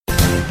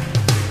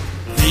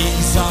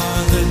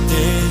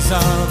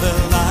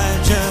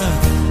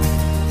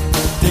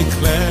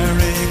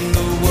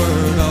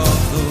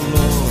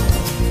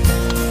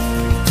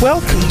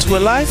Welcome to a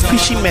live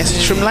preaching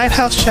message from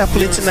Lighthouse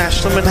Chapel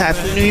International,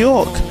 Manhattan, New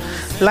York.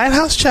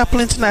 Lighthouse Chapel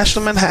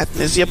International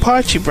Manhattan is the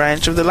Apache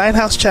branch of the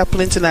Lighthouse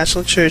Chapel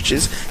International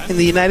Churches in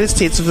the United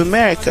States of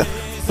America,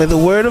 where the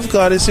Word of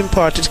God is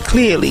imparted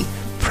clearly,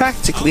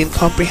 practically, and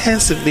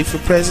comprehensively for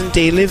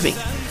present-day living.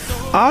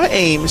 Our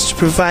aim is to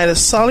provide a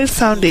solid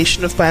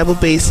foundation of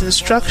Bible-based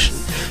instruction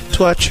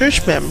to our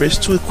church members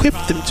to equip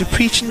them to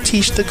preach and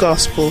teach the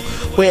gospel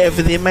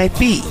wherever they might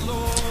be.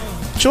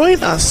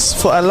 Join us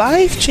for a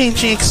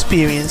life-changing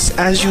experience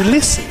as you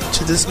listen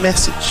to this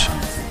message.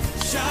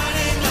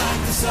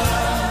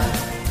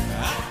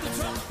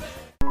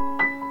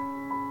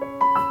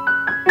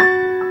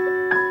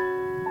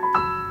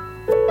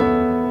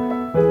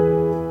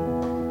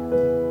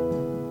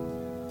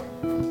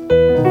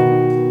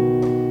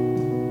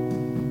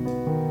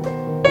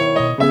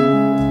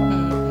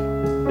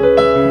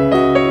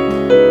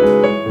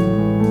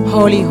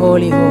 Holy,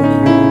 holy, holy.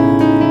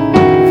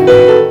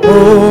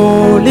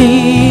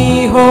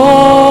 Holy,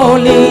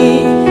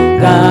 holy,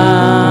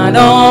 God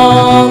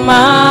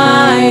Almighty.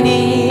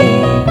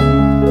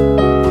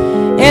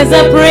 It's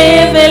a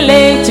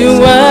privilege to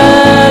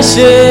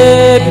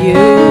worship you,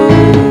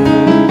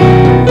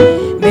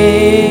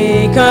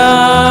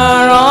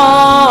 Maker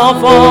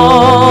of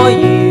all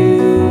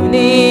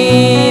universe.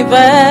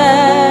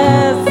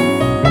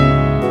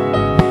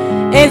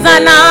 It's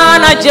an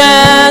honor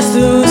just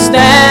to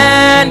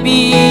stand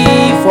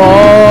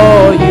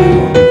before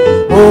you.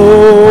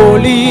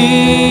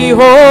 Holy,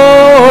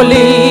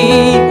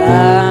 holy,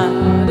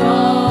 God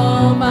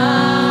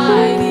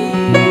Almighty.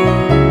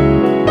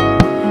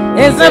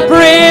 It's a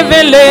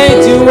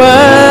privilege to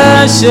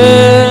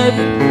worship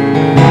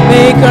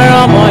Maker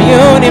of all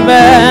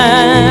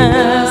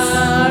universe.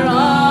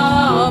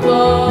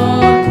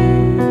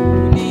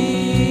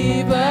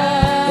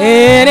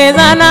 It is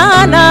an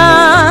honor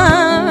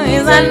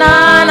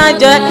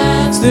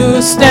just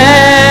to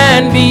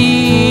stand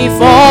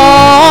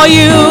before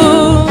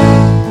you.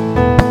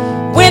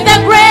 With a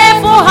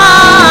grateful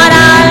heart,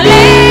 I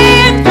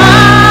lift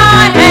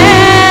my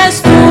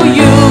hands to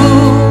you,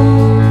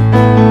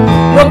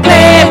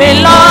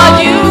 proclaiming,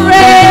 Lord, you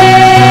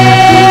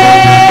reign,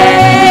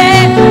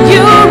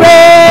 you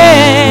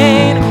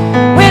reign.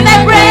 With a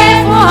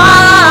grateful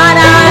heart,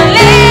 I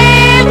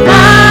lift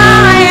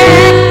my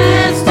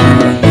hands to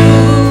you,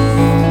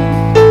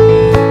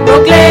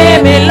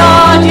 proclaiming,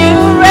 Lord, you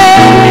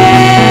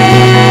reign,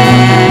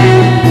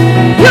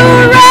 you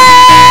reign.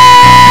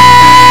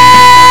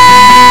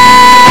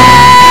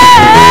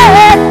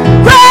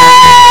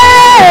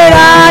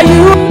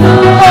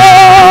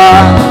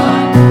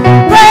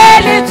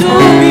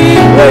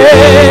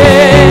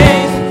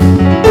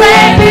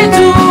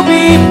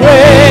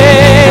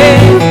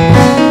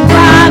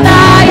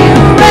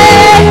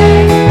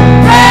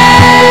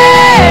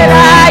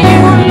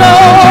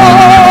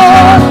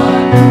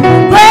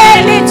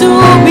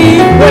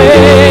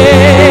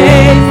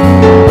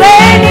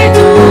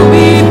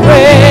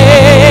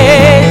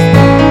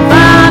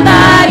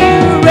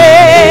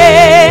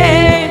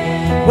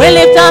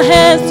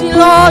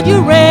 Lord,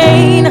 you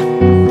reign.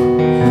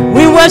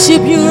 We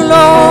worship you,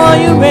 Lord,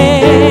 you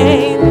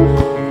reign.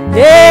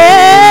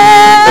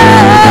 Yeah.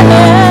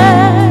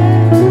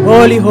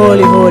 Holy,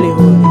 holy, holy,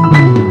 holy.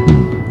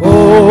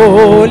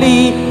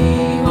 Holy,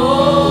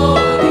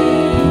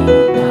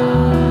 holy,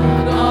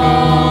 God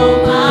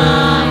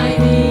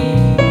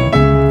Almighty.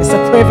 It's a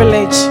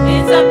privilege.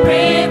 It's a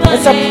privilege.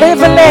 It's a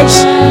privilege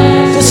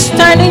to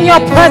stand in your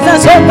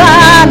presence, oh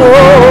God.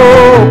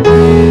 Oh,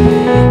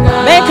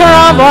 Maker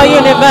of our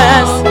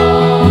universe.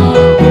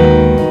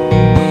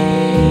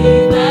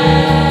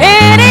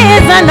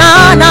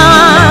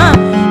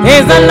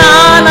 It's an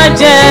honor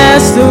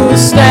just to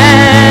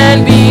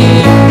stand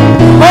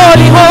before.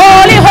 Holy,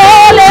 holy,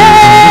 holy.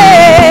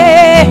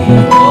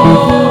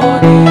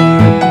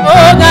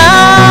 Oh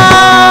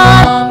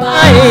God,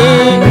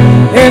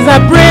 it's a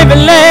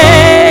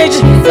privilege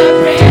to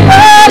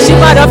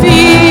worship at your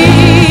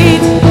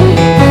feet,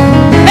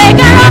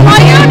 Maker of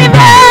our universe.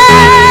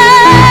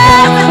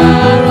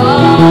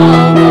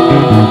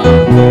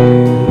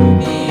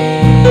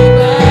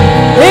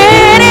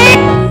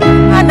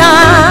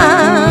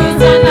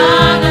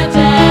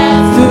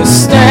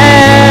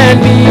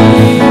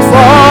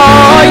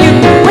 Before you,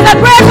 with a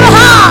grateful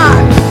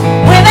heart,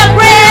 with a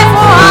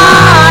grateful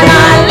heart,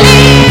 I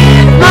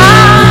lift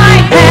my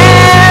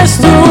hands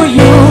to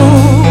you.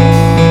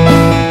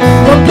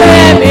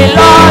 Proclaim me,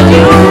 Lord,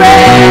 you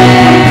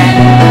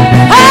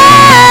reign.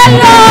 Hey,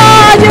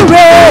 Lord, you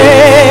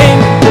reign.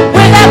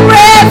 With a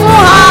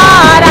grateful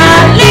heart,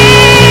 I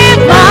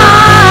lift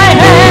my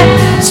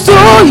hands to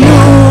you.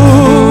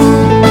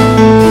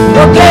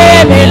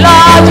 Proclaim me,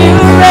 Lord, you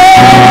reign.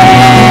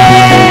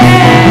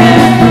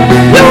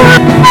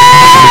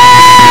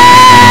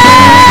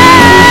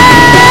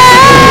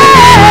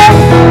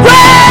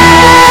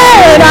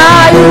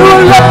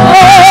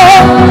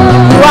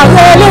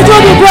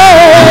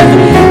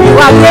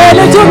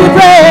 Really to be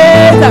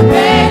praised.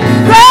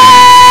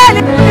 Great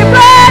to be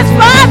praised.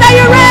 Father,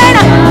 you reign.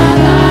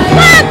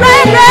 Great,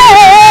 great,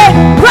 great,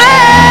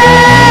 great.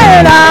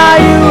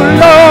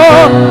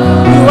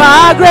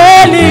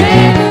 greatly,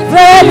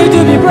 greatly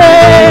to be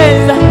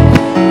praised,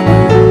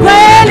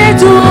 greatly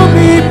to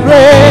be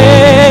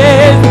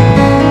praised.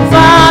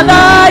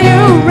 Father, you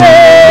reign.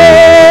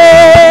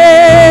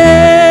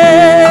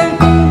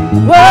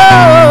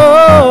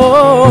 Whoa,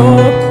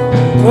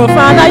 oh,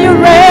 Father, you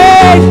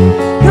reign,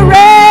 you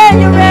reign,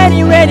 you reign,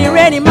 you reign, you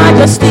reign in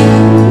majesty.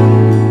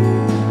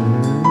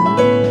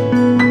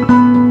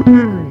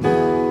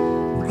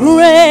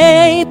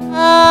 Great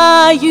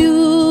are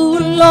you,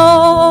 Lord.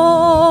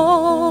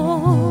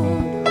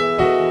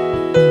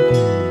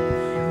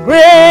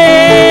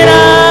 Great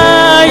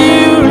are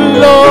you,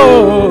 Lord.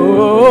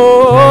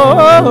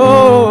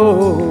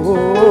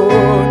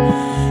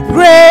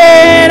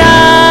 Great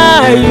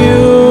are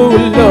you,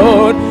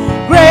 Lord.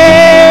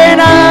 Great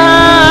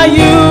are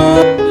you,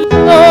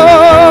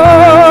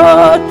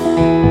 Lord.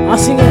 I'll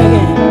sing it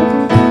again.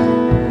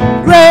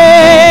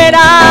 Great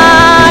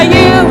are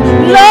you,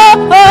 Lord.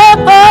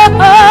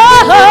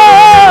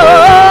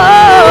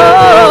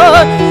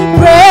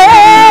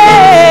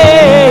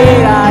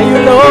 Great are you,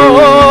 Lord.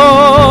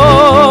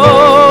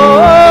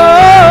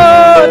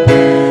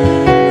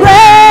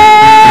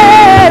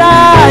 Great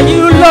are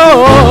you,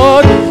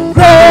 Lord.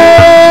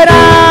 Great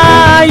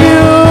are you,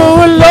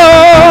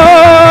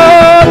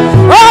 Lord.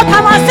 Oh,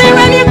 come on, sing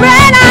with me.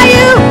 Great are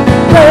you.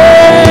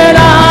 Great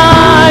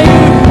are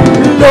you,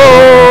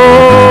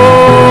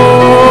 Lord.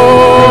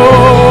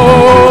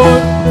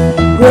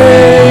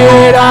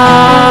 Great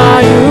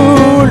are you,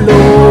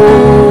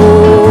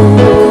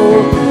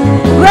 Lord.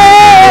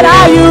 Great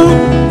are you.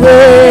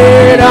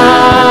 Great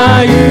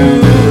are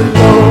you,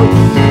 Lord.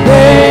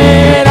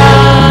 Great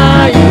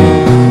are you,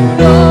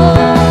 Lord.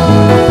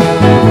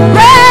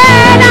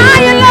 Great are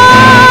you,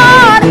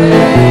 Lord.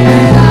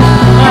 Great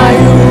are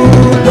you,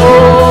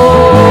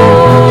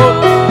 Lord.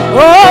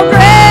 Oh,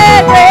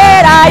 great,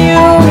 great are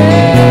you.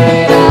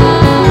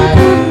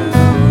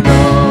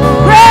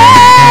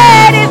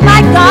 Great is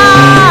my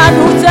God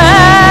who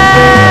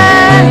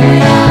said,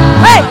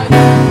 hey,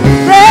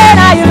 great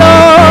are you,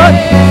 Lord.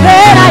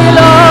 Great are you,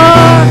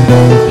 Lord.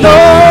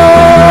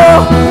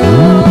 Lord.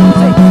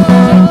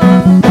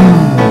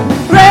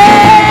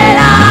 Great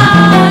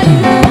are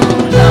you,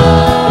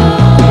 Lord.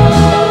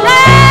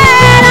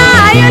 Great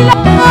are you,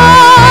 Lord.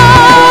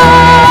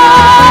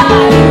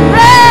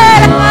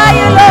 Great are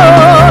you,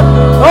 Lord.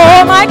 Oh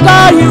my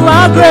God, you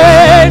are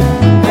great.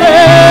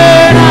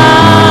 Great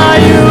are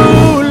you,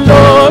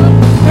 Lord.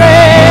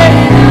 Great.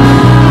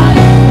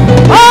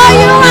 Oh,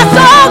 you are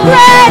so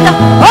great.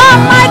 Oh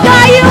my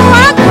God, you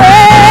are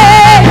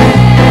great.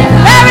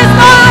 There is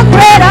no one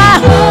greater.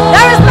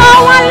 There is no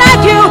one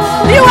like you.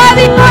 You are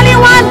the only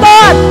one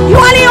God. You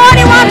are the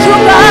only one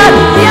true God.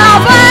 The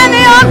Alpha and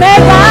the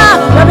Omega.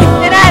 The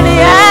beginning and the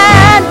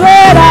end.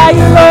 Great are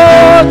you,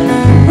 Lord.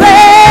 Great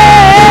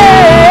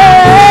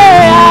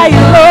are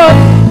you, Lord.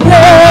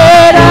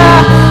 Great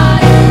are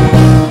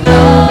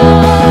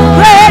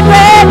great,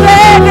 great,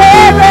 great,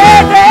 great,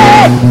 great,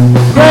 great.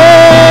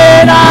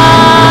 Great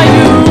are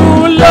you,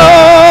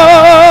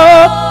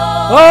 Lord.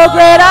 Oh,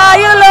 great are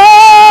you,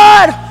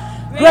 Lord.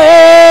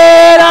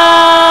 Great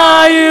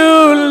are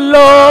you,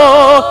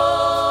 Lord.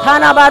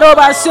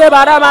 Hanabaroba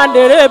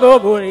sebaramandere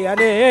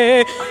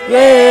boburiane.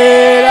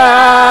 Great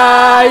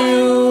are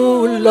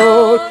you,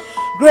 Lord.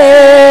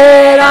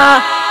 Great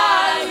are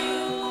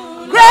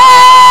great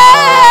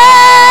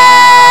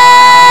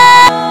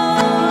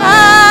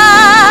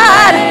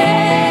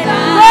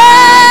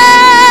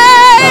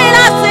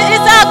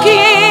is our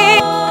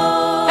King.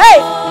 Hey,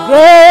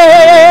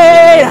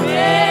 great.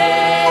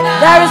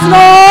 There is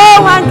no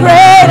one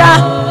greater.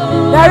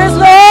 There is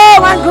no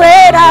one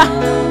greater.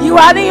 You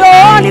are the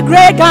only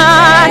great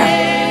God.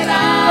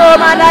 Oh,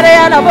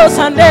 Mandareana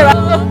Bosandera.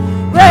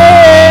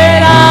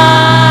 Great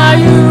are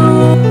you,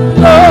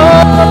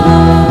 Lord.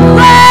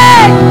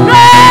 Great,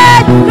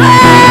 great,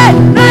 great,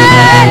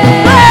 great,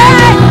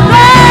 great,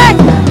 great.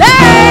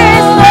 There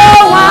is no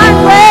one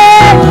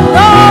great.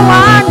 No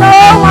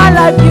one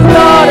like you,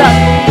 Lord.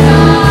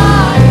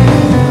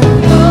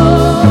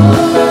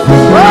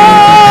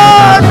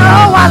 Oh,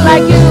 no one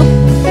like you.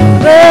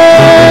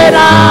 Great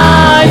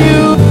are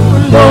you,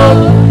 Lord.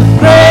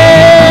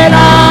 Great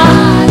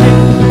are you.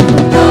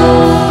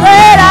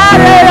 Great are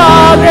you,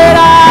 Lord. Great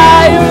are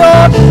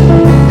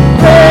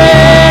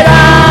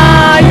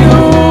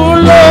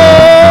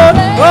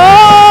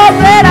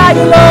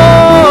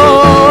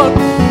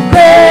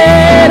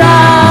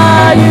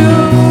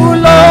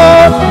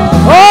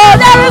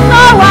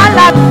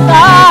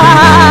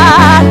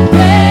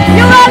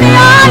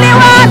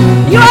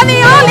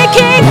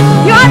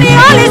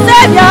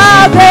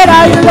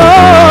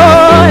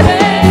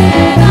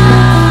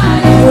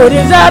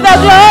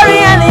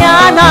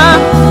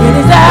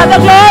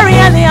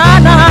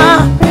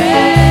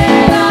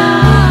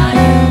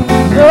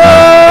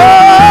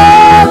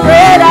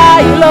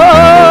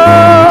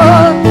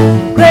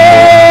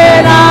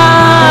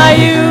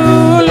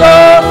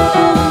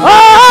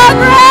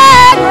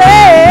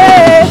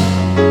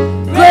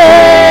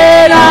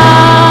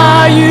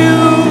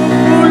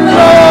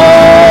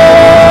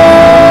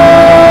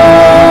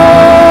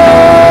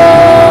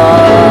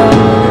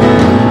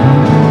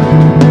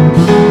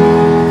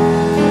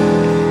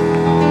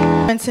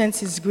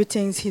his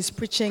greetings. He's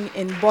preaching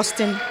in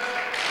Boston.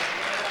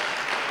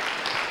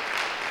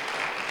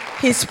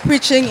 He's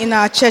preaching in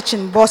our church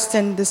in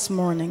Boston this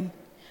morning.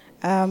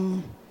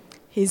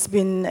 He's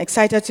been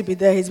excited to be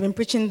there. He's been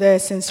preaching there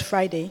since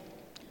Friday.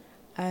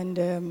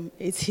 And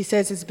he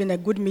says it's been a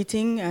good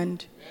meeting,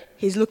 and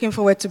he's looking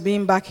forward to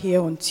being back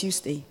here on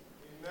Tuesday.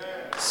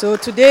 Amen. So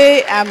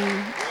today,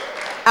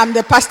 I'm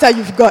the pastor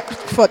you've got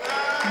for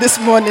this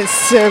morning's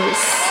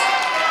service.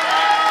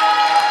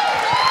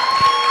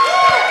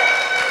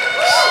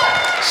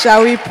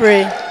 Shall we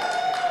pray?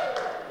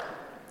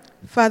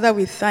 Father,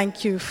 we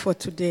thank you for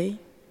today,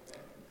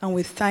 and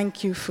we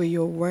thank you for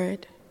your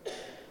word.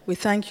 We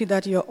thank you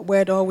that your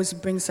word always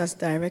brings us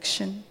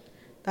direction,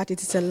 that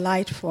it is a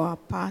light for our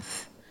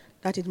path,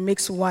 that it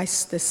makes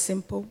wise the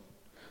simple.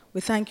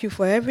 We thank you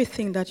for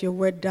everything that your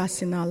word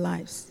does in our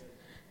lives.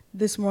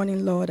 This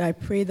morning, Lord, I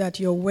pray that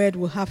your word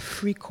will have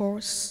free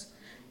course,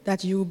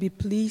 that you will be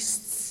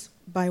pleased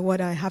by what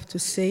I have to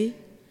say,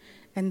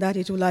 and that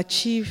it will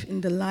achieve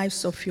in the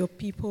lives of your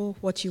people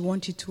what you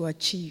want it to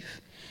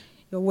achieve.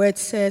 Your word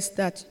says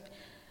that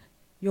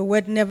your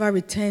word never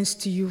returns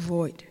to you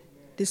void.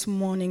 This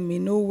morning, may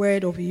no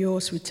word of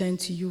yours return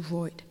to you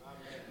void.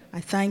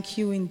 I thank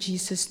you in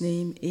Jesus'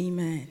 name.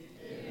 Amen.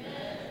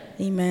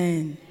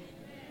 Amen.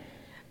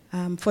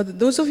 For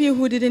those of you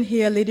who didn't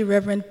hear Lady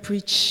Reverend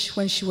preach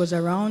when she was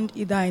around,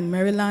 either in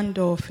Maryland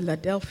or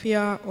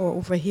Philadelphia or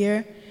over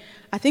here,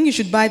 I think you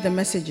should buy the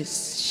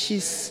messages.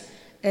 She's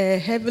a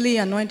heavily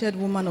anointed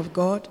woman of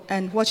God,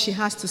 and what she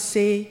has to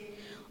say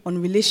on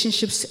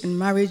relationships and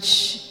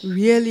marriage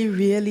really,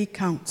 really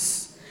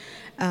counts.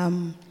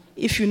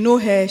 If you know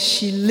her,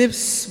 she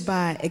lives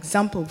by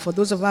example. For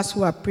those of us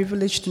who are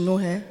privileged to know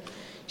her,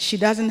 she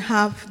doesn't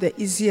have the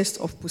easiest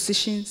of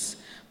positions,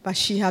 but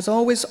she has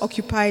always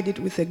occupied it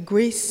with a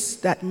grace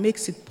that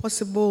makes it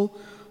possible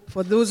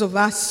for those of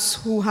us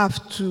who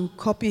have to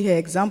copy her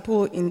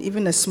example in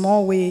even a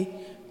small way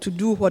to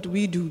do what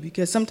we do.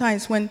 Because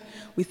sometimes when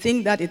we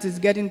think that it is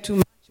getting too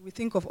much, we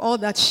think of all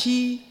that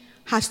she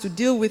has to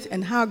deal with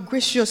and how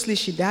graciously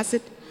she does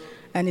it,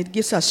 and it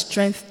gives us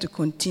strength to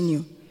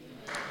continue.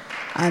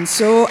 And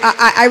so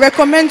I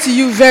recommend to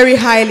you very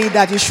highly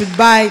that you should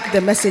buy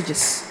the messages.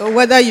 So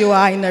whether you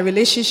are in a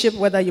relationship,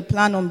 whether you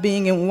plan on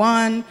being in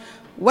one,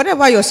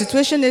 whatever your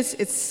situation is,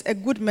 it's a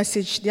good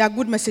message. They are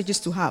good messages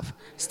to have.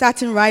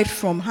 Starting right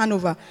from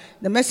Hanover.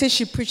 The message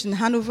she preached in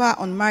Hanover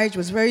on marriage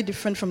was very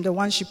different from the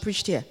one she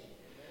preached here.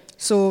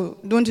 So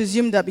don't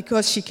assume that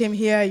because she came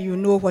here, you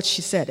know what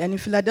she said. And in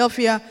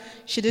Philadelphia,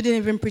 she didn't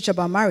even preach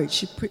about marriage.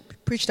 She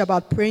preached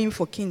about praying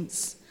for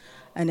kings.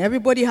 And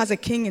everybody has a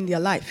king in their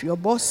life. Your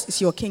boss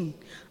is your king.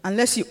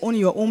 Unless you own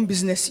your own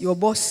business, your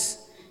boss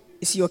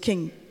is your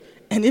king.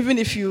 And even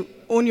if you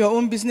own your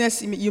own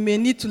business, you may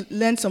need to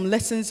learn some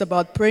lessons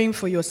about praying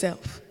for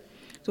yourself.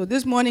 So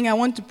this morning, I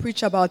want to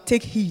preach about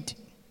take heed.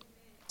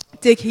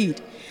 Take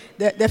heed.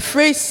 The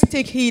phrase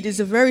take heed is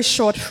a very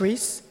short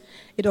phrase.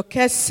 It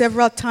occurs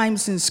several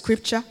times in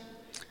Scripture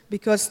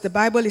because the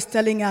Bible is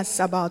telling us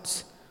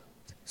about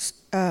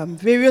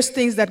various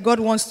things that God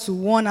wants to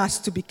warn us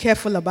to be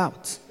careful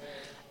about.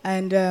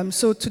 And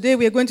so today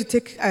we are going to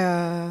take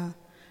a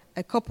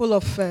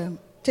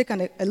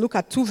look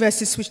at two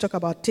verses which talk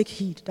about take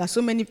heed. There are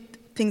so many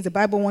things the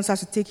Bible wants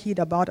us to take heed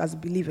about as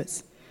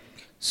believers.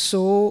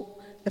 So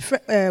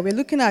we're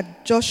looking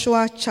at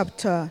Joshua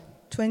chapter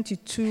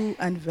 22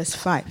 and verse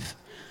 5.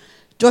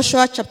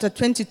 Joshua chapter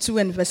 22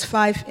 and verse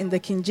 5 in the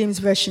King James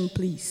Version,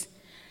 please.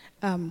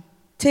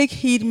 Take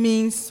heed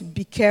means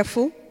be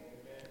careful.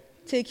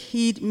 Take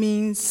heed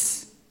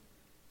means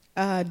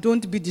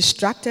don't be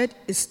distracted.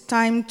 It's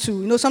time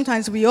to,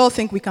 sometimes we all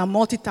think we can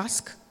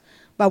multitask,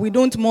 but we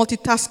don't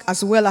multitask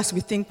as well as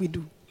we think we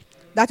do.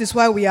 That is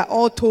why we are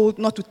all told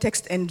not to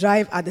text and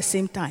drive at the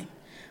same time.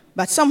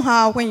 But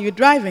somehow when you're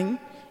driving,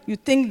 you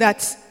think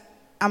that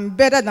I'm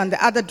better than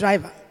the other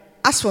driver.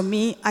 As for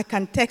me, I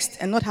can text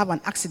and not have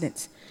an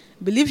accident.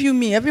 Believe you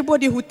me,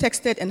 everybody who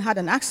texted and had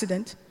an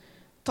accident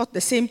thought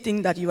the same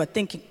thing that you are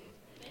thinking.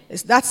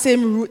 It's that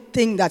same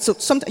thing that, so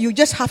sometimes you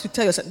just have to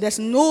tell yourself, there's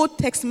no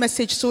text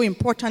message so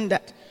important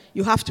that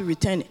you have to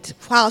return it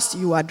whilst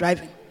you are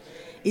driving.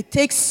 It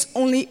takes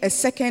only a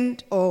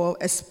second or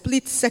a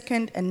split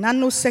second, a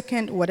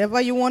nanosecond,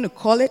 whatever you want to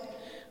call it,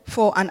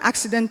 for an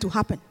accident to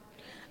happen.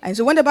 And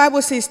so when the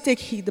Bible says take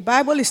heed, the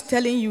Bible is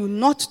telling you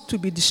not to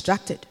be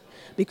distracted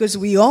because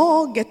we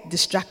all get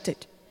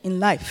distracted in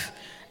life.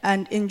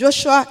 And in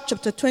Joshua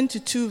chapter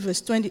 22,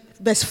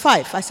 verse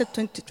 5, I said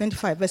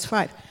 25, verse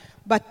 5,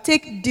 but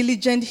take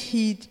diligent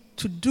heed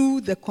to do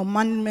the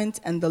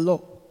commandment and the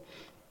law,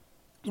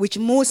 which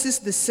Moses,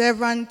 the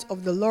servant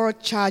of the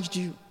Lord, charged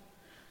you,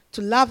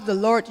 to love the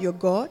Lord your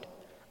God,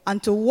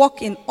 and to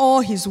walk in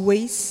all his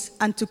ways,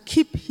 and to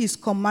keep his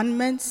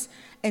commandments,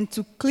 and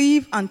to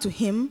cleave unto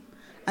him,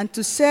 and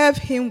to serve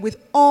him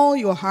with all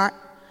your heart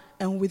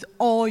and with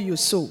all your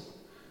soul.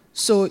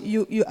 So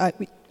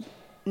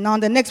now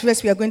the next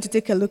verse we are going to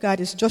take a look at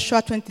is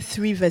Joshua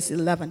 23, verse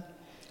 11.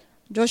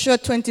 Joshua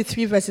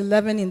 23, verse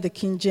 11 in the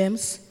King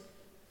James.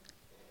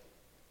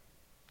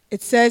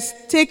 It says,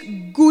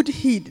 take good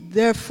heed,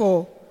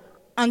 therefore,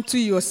 unto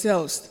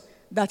yourselves,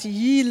 that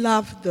ye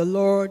love the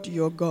Lord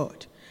your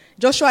God.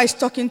 Joshua is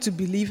talking to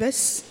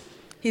believers.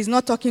 He's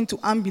not talking to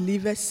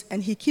unbelievers.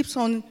 And he keeps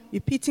on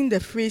repeating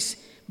the phrase,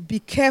 be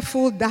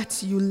careful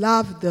that you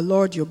love the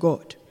Lord your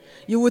God.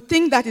 You would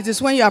think that it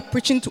is when you are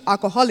preaching to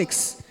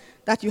alcoholics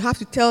that you have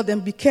to tell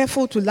them, be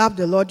careful to love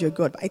the Lord your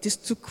God. But it is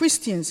to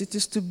Christians, it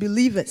is to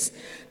believers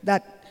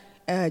that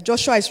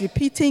Joshua is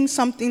repeating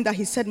something that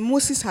he said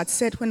Moses had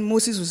said when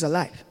Moses was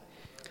alive.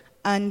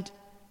 And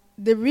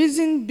the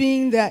reason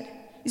being that,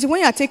 you see,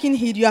 when you are taking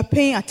heed, you are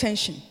paying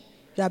attention.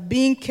 You are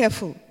being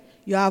careful.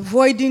 You are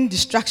avoiding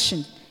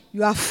distraction.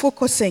 You are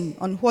focusing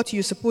on what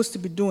you're supposed to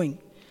be doing.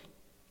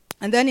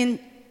 And then in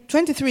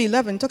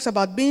 23:11, it talks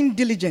about being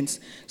diligent.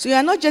 So you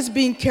are not just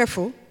being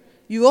careful.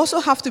 You also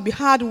have to be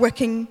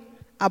hardworking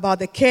about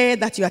the care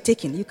that you are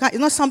taking. It's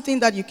not something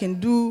that you can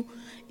do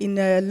in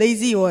a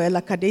lazy or a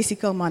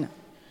lackadaisical manner.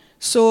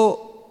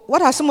 So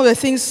what are some of the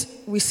things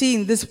we see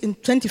in this, in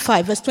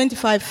 25, verse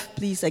 25,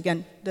 please,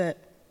 again, the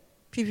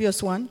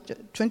previous one,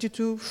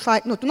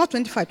 22:5, no, not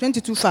 25,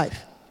 22:5.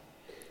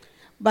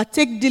 But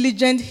take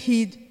diligent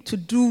heed to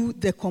do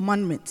the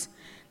commandment.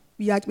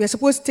 We are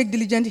supposed to take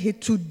diligent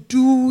heed to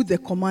do the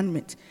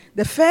commandment.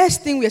 The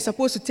first thing we are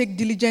supposed to take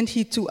diligent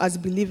heed to as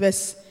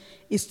believers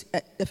is,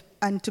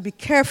 and to be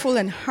careful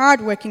and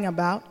hardworking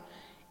about,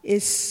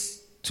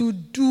 is to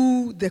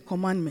do the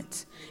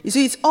commandment. You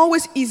see, it's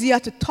always easier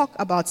to talk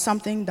about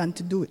something than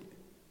to do it.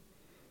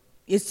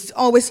 It's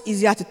always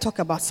easier to talk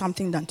about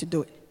something than to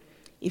do it.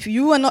 If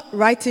you are not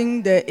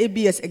writing the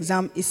ABS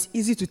exam, it's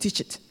easy to teach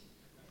it.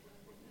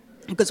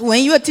 Because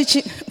when you are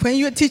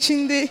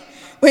teaching the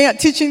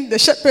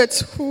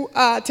shepherds who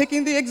are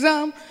taking the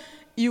exam,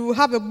 you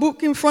have a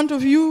book in front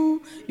of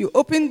you, you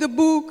open the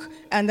book,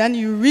 and then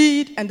you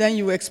read, and then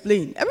you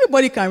explain.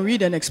 Everybody can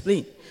read and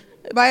explain.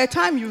 By the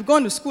time you've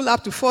gone to school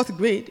up to 4th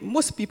grade,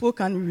 most people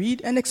can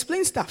read and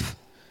explain stuff.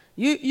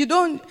 You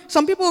don't,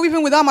 some people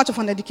even without much of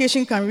an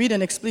education can read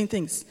and explain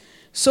things.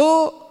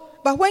 So,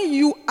 but when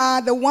you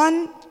are the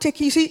one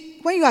taking, you see,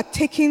 when you are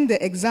taking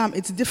the exam,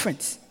 it's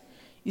different.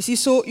 You see,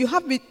 so you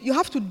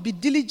have to be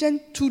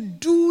diligent to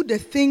do the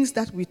things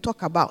that we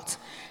talk about.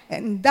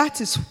 And that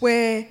is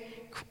where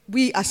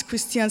we as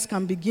Christians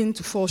can begin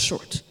to fall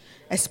short,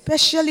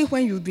 especially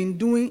when you've been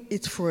doing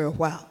it for a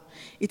while.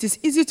 It is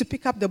easy to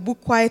pick up the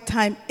book Quiet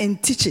Time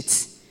and teach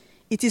it.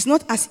 It is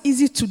not as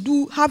easy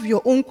to have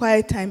your own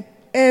quiet time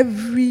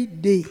every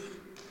day.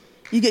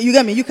 You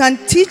get me? You can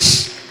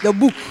teach the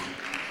book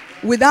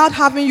without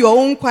having your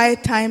own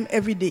quiet time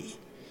every day.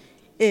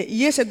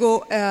 Years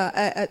ago,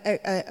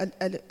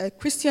 a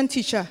Christian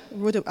teacher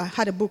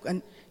had a book,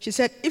 and she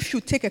said, if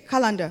you take a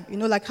calendar,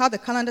 like how the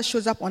calendar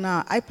shows up on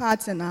our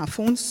iPads and our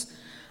phones,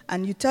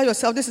 and you tell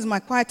yourself, this is my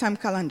quiet time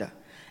calendar,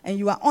 and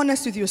you are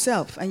honest with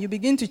yourself, and you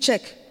begin to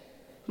check,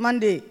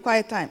 Monday,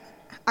 quiet time,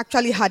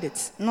 actually had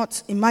it,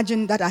 not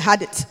imagine that I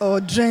had it, or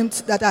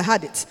dreamt that I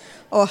had it,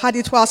 or had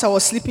it whilst I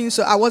was sleeping,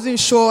 so I wasn't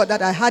sure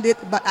that I had it,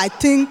 but I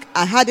think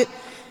I had it,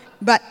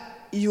 but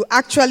you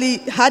actually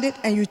had it,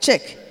 and you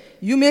check.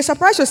 You may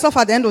surprise yourself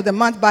at the end of the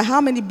month by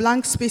how many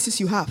blank spaces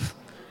you have.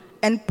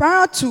 And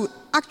prior to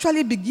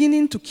actually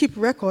beginning to keep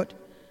record,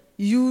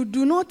 you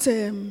do not,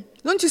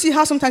 don't you see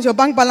how sometimes your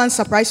bank balance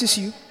surprises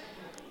you?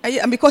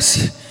 And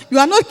because you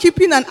are not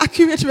keeping an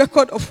accurate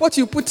record of what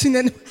you put in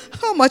and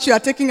how much you are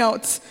taking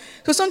out.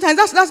 So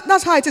sometimes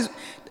that's how it is.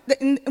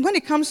 When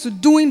it comes to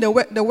doing the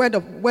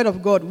word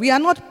of God, we are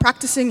not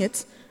practicing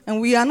it,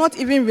 and we are not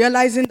even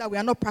realizing that we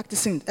are not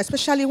practicing it,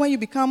 especially when you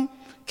become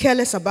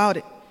careless about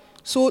it.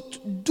 So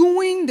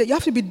you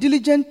have to be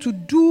diligent to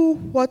do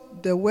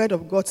what the word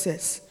of God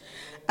says.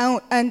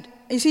 And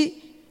you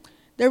see,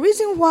 the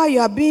reason why you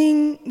are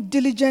being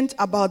diligent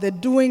about the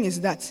doing is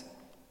that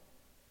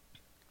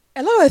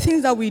a lot of the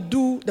things that we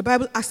do, the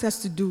Bible asks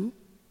us to do,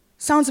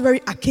 sounds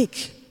very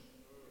archaic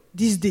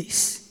these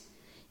days.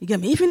 You get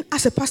me? Even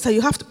as a pastor,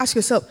 you have to ask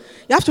yourself,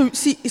 you have to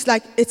see, it's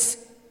like, is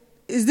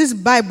this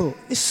Bible?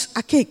 It's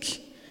archaic.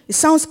 It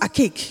sounds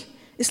archaic.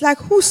 It's like,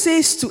 who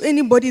says to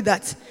anybody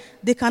that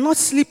they cannot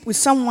sleep with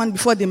someone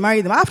before they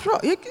marry them? After all,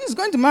 he's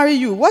going to marry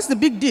you. What's the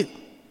big deal?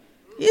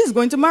 He's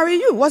going to marry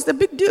you. What's the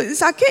big deal?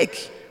 It's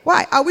archaic.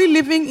 Why? Are we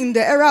living in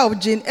the era of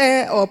Jane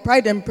Eyre or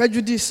Pride and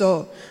Prejudice?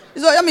 So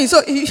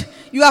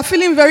you are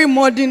feeling very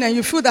modern, and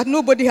you feel that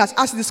nobody has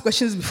asked these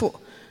questions before.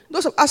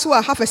 Those of us who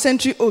are half a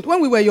century old,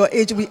 when we were your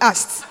age, we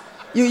asked.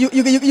 You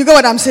get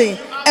what I'm saying?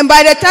 And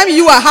by the time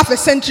you are half a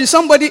century,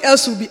 somebody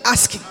else will be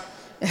asking.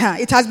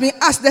 It has been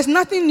asked. There's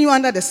nothing new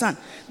under the sun.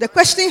 The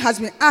question has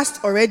been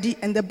asked already,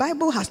 and the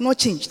Bible has not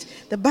changed.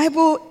 The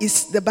Bible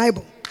is the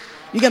Bible.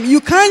 You get me?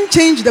 You can't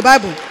change the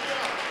Bible.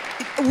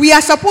 We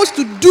are supposed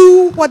to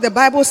do what the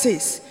Bible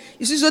says.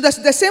 You see, so that's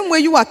the same way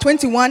you are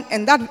 21,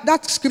 and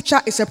that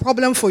scripture is a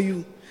problem for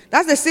you.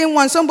 That's the same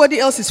one. Somebody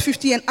else is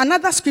 50, and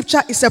another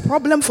scripture is a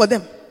problem for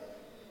them.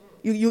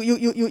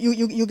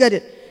 You get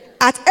it?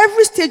 At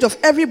every stage of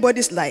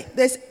everybody's life,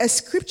 there's a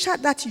scripture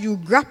that you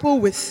grapple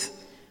with.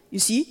 You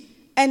see?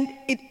 And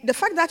the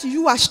fact that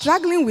you are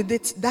struggling with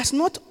it does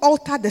not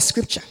alter the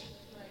scripture.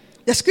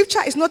 The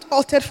scripture is not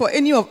altered for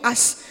any of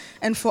us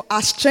and for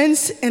our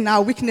strengths and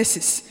our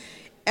weaknesses.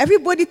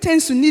 Everybody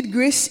tends to need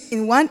grace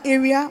in one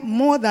area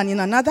more than in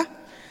another.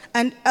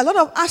 And a lot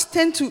of us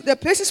tend to, the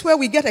places where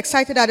we get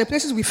excited are the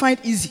places we find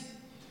easy.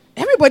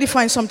 Everybody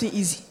finds something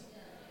easy.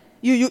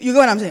 You get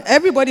what I'm saying?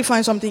 Everybody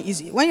finds something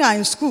easy. When you are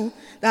in school,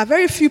 there are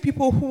very few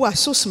people who are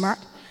so smart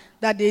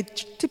that they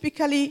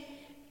typically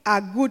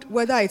are good,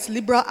 whether it's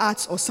liberal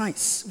arts or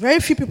science. Very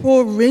few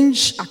people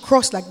range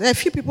across like that. There are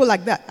few people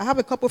like that. I have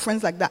a couple of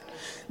friends like that.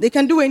 They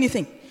can do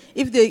anything.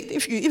 If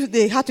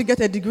they have to get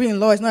a degree in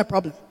law, it's not a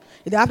problem.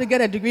 If they have to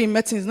get a degree in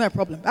medicine, it's not a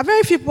problem. But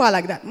very few people are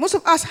like that. Most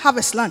of us have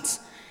a slant.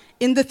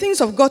 In the things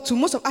of God too,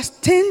 most of us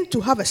tend to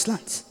have a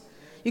slant.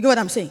 You get what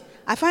I'm saying?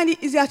 I find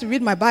it easier to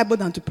read my Bible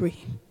than to pray.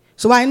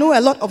 So I know a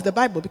lot of the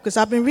Bible because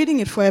I've been reading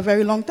it for a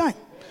very long time.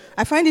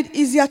 I find it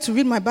easier to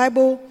read my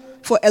Bible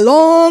for a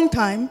long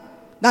time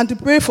than to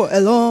pray for a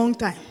long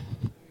time.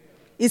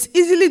 It's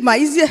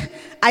easier.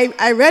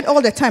 I read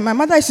all the time. My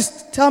mother used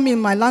to tell me in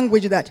my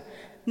language that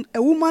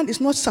a woman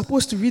is not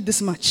supposed to read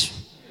this much.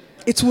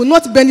 It will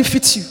not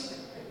benefit you.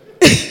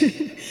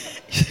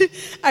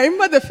 I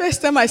remember the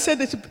first time I said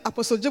it to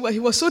Apostle Job, he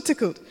was so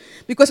tickled.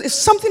 Because it's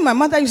something my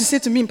mother used to say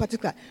to me in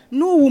particular.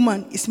 No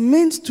woman is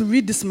meant to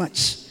read this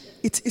much.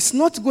 It is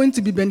not going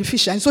to be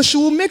beneficial. And so she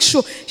will make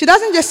sure. She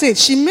doesn't just say it.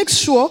 She makes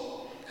sure.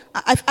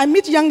 I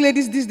meet young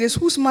ladies these days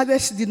whose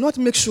mothers did not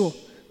make sure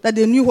that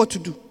they knew what to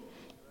do.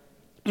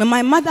 And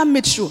my mother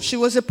made sure. She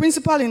was a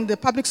principal in the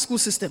public school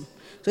system.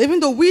 So even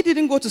though we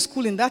didn't go to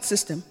school in that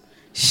system,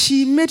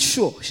 she made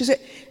sure. She said,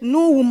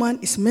 no woman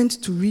is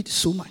meant to read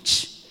so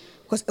much.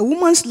 Because a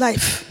woman's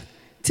life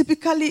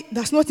typically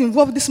does not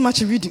involve this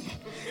much reading.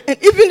 And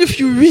even if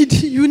you read,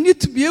 you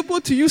need to be able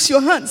to use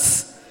your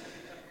hands.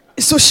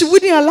 So she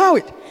wouldn't allow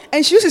it.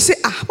 And she used to say,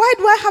 why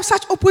do I have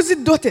such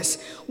opposite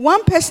daughters?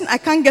 One person I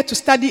can't get to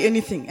study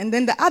anything. And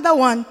then the other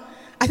one,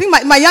 I think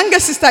my younger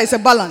sister is a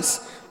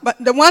balance.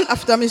 But the one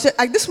after me, she said,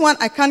 this one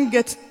I can't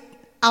get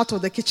out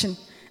of the kitchen.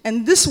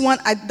 And this one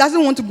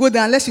doesn't want to go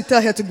there unless you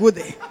tell her to go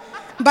there.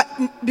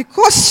 But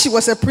because she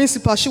was a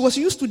principal, she was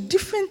used to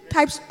different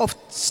types of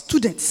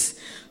students.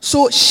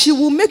 So she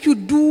will make you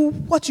do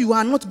what you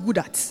are not good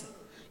at.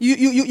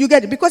 You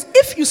get it? Because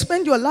if you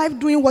spend your life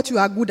doing what you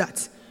are good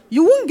at,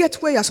 you won't get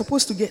where you're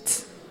supposed to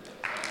get.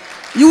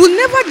 You will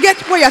never get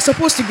where you're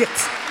supposed to get.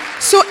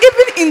 So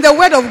even in the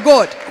Word of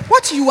God,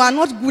 what you are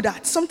not good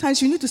at,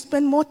 sometimes you need to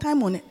spend more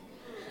time on it.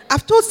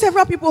 I've told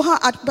several people how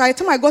by the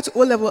time I got to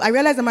O-level, I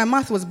realized that my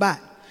math was bad.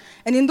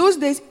 And in those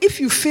days, if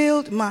you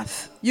failed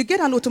math, you get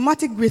an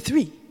automatic grade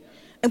 3.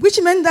 And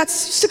which meant that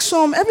sixth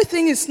form,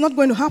 everything is not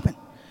going to happen.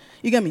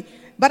 You get me?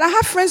 But I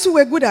have friends who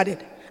were good at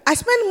it. I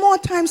spent more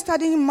time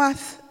studying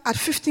math at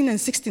 15 and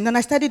 16 than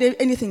I studied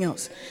anything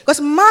else.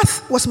 Because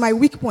math was my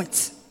weak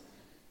point.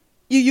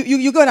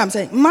 You get what I'm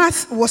saying?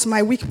 Math was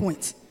my weak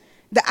point.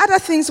 The other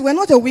things were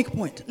not a weak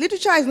point.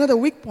 Literature is not a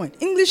weak point.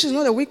 English is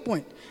not a weak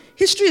point.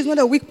 History is not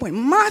a weak point.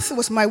 Math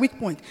was my weak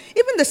point.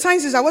 Even the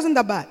sciences, I wasn't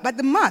that bad. But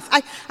the math,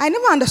 I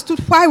never understood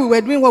why we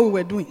were doing what we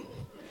were doing.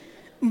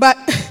 But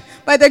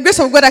by the grace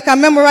of God, I can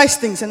memorize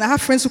things, and I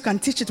have friends who can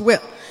teach it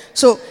well.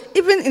 So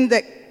even in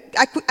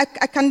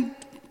I can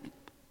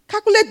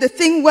calculate the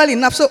thing well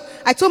enough. So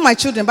I told my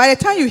children, by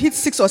the time you hit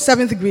 6th or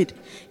 7th grade,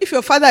 if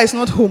your father is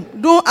not home,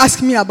 don't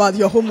ask me about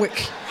your homework.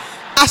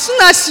 As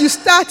soon as you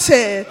start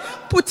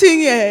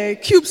putting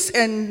cubes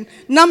and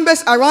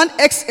numbers around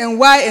X and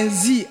Y and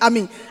Z,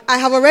 I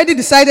have already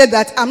decided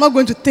that I'm not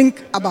going to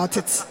think about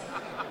it.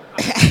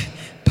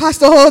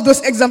 Passed all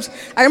those exams.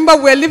 I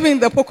remember we were living in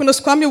the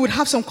Poconos. Kwame would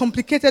have some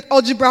complicated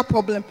algebra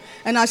problem.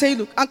 And I say,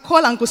 look, I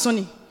call Uncle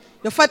Sonny.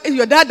 If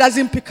your dad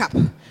doesn't pick up,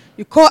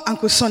 you call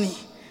Uncle Sonny.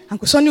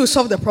 Uncle Sonny will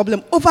solve the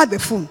problem over the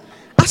phone.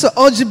 As for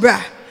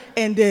algebra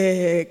and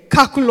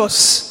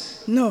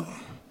calculus, no,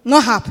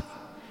 not happen.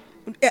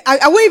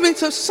 I won't even,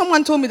 so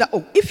someone told me that,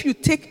 if you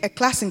take a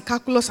class in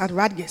calculus at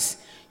Rutgers,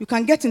 you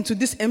can get into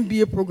this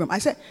MBA program. I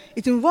said,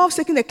 it involves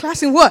taking a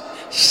class in what?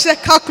 She said,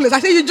 calculus.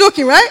 I said, you're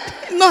joking, right?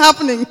 Not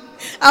happening.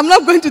 I'm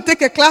not going to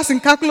take a class in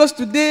calculus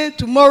today,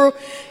 tomorrow.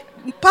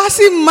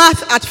 Passing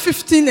math at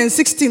 15 and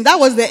 16, that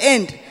was the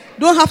end.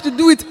 Don't have to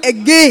do it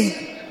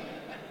again.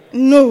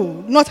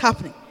 No, not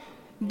happening.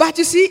 But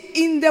you see,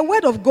 in the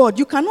Word of God,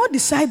 you cannot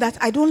decide that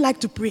I don't like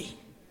to pray.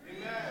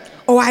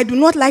 Or I do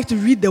not like to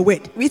read the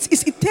Word.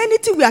 It's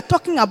eternity we are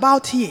talking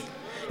about here.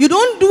 You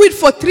don't do it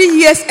for 3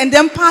 years and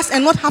then pass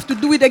and not have to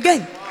do it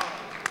again.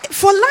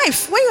 For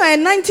life, when you are a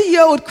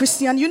 90-year-old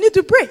Christian, you need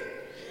to pray.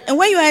 And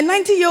when you are a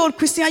 90-year-old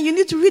Christian, you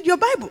need to read your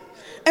Bible.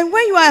 And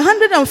when you are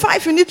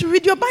 105, you need to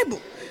read your Bible.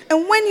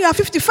 And when you are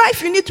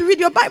 55, you need to read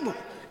your Bible.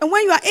 And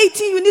when you are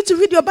 80, you need to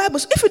read your Bible.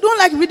 So if you don't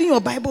like reading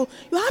your Bible,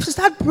 you have to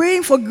start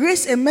praying for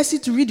grace and mercy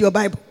to read your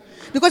Bible.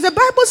 Because the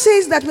Bible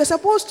says that we're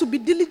supposed to be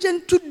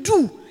diligent to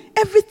do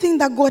everything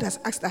that God has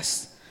asked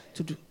us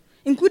to do,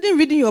 including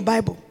reading your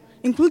Bible,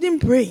 including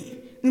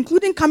praying,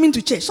 including coming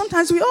to church.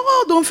 Sometimes we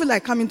all don't feel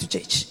like coming to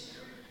church.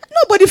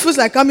 Nobody feels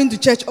like coming to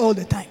church all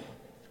the time.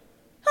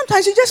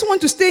 Sometimes you just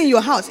want to stay in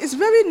your house. It's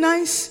very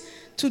nice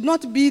to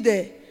not be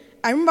there.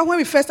 I remember when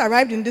we first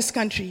arrived in this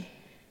country,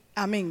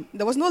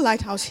 there was no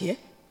lighthouse here,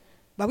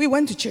 but we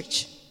went to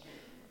church.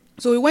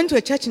 So we went to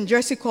a church in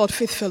Jersey called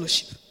Faith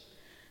Fellowship.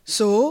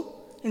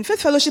 So in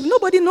Faith Fellowship,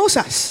 nobody knows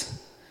us.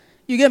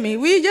 You get me?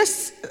 We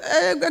just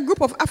a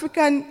group of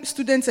African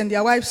students and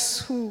their wives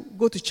who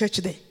go to church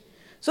there.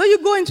 So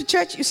you go into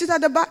church, you sit at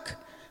the back.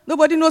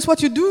 Nobody knows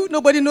what you do.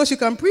 Nobody knows you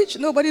can preach.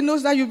 Nobody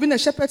knows that you've been a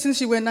shepherd since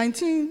you were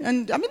 19.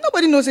 And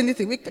nobody knows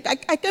anything.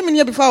 I came in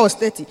here before I was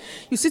 30.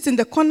 You sit in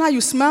the corner,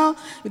 you smile,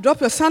 you drop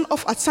your son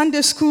off at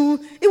Sunday school.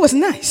 It was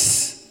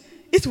nice.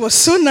 It was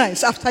so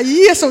nice. After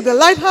years of the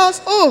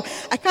lighthouse,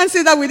 I can't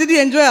say that we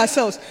didn't enjoy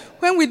ourselves.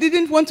 When we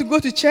didn't want to go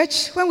to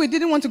church, when we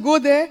didn't want to go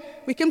there,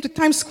 we came to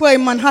Times Square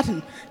in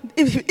Manhattan.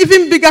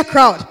 Even bigger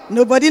crowd.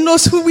 Nobody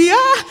knows who we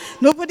are.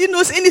 Nobody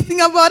knows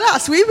anything about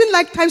us. We even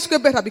like Times Square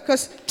better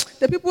because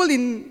the people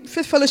in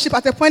Faith Fellowship,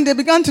 at a point, they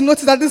began to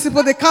notice that these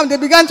people, they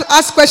began to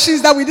ask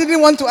questions that we didn't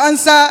want to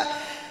answer.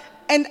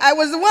 And I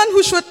was the one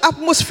who showed up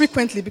most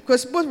frequently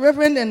because both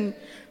Reverend and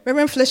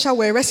Reverend Fletcher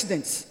were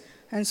residents.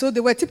 And so they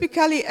were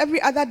typically every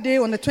other day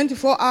on a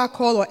 24-hour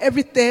call or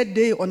every third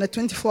day on a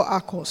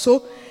 24-hour call.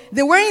 So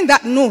they weren't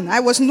that known. I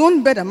was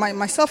known better.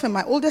 Myself and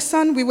my oldest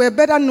son, we were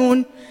better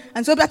known.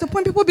 And so at the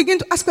point, people begin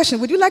to ask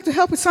questions. Would you like to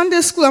help with Sunday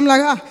school? I'm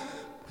like,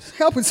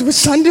 help with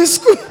Sunday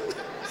school?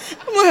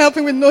 I'm not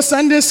helping with no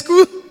Sunday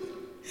school.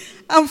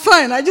 I'm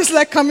fine. I just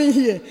like coming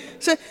here.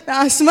 So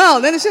I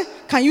smiled. Then they said,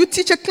 can you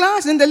teach a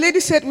class? And the lady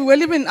said, we were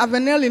living in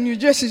Avenel in New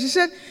Jersey. She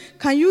said,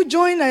 can you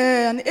join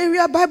an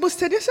area Bible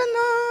study? I said, no,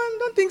 I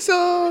don't think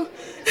so.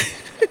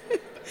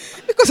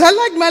 Because I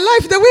liked my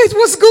life the way it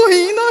was going.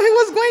 It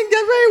was going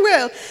there very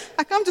well.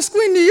 I come to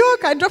school in New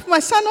York. I drop my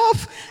son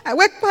off. I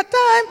work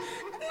part-time.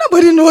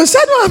 Nobody knows.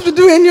 I don't have to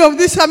do any of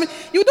this.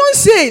 You don't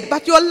say it,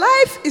 but your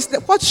life is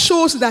what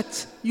shows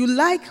that you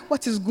like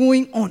what is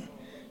going on.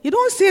 You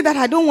don't say that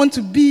I don't want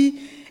to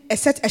be a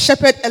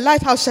shepherd, a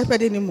lighthouse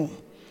shepherd anymore.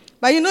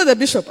 But the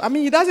bishop,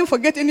 he doesn't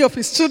forget any of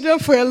his children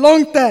for a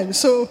long time.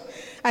 So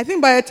I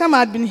think by the time I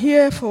had been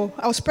here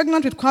I was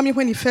pregnant with Kwame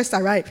when he first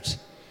arrived.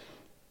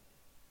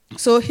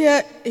 So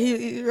here,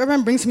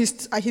 Reverend brings me,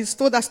 he's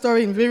told that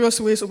story in various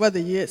ways over the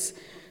years.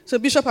 So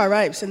Bishop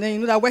arrives, and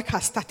then that work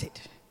has started.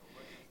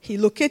 He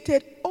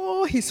located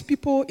all his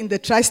people in the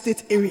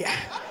tri-state area.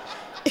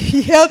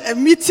 He held a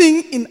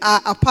meeting in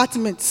our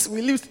apartments.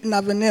 We lived in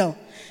Avenel.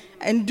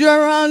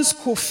 Endurance,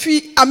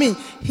 Kofi,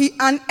 he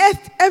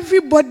unearthed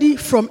everybody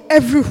from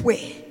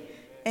everywhere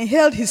and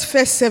held his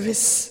first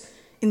service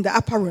in the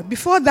upper room.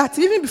 Before that,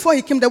 even before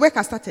he came, the work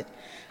had started.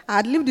 I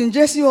had lived in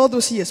Jersey all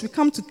those years. We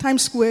come to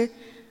Times Square,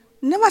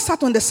 never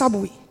sat on the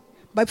subway.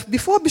 But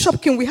before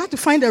Bishop came, we had to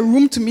find a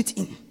room to meet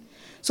in.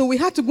 So we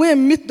had to go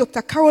and meet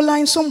Dr.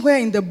 Caroline somewhere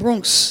in the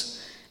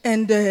Bronx,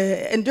 and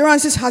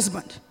Endurance's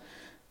husband.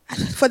 He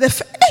said,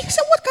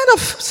 what kind of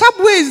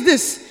subway is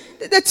this?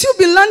 The tube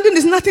in London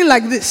is nothing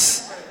like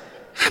this.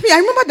 I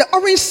remember the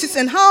orange seats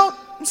and how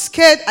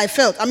scared I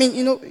felt.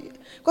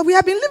 Because we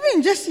have been living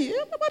in Jersey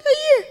about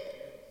a year.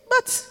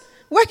 But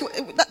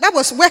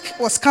work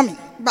was coming.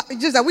 But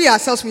just that we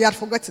ourselves, we had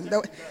forgotten.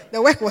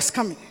 The work was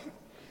coming.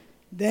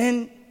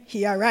 Then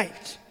he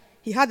arrived.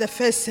 He had the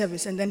first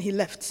service and then he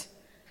left.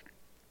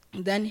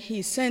 Then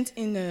he sent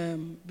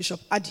in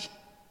Bishop Adi.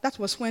 That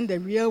was when the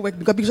real work,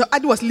 because Bishop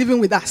Adi was living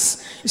with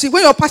us. You see,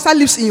 when your pastor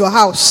lives in your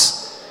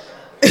house,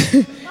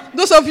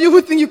 those of you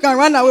who think you can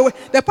run away,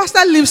 the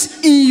pastor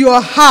lives in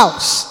your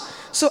house.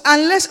 So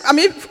unless,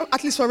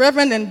 at least for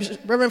Reverend and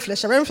Reverend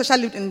Fletcher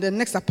lived in the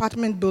next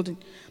apartment building.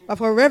 But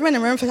for Reverend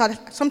and Reverend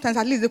Fletcher, sometimes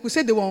at least they could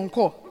say they were on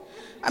call.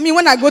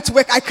 When I go to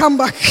work, I come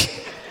back.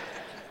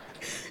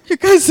 You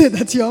can't say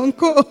that you're on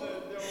call.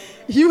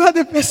 You are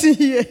the person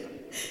here.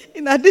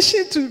 In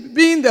addition to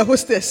being the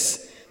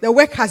hostess, the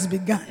work has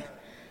begun.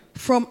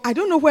 From, I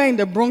don't know where in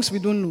the Bronx, we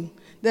don't know.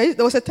 There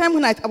was a time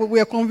when we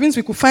were convinced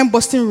we could find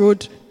Boston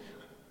Road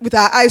with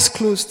our eyes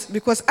closed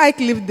because Ike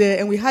lived there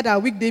and we had our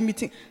weekday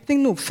meeting.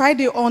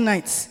 Friday all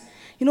nights.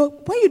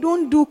 When you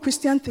don't do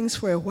Christian things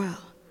for a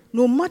while,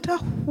 no matter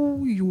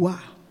who you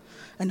are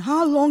and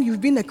how long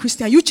you've been a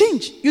Christian, you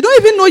change. You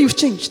don't even know you've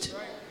changed.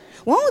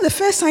 One of the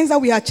first signs that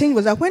we had changed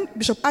was that when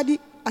Bishop Adi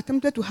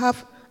attempted to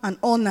have an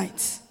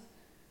all-night,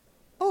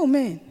 oh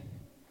man.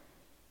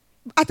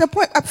 At a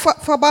point,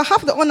 for about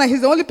half the all-night,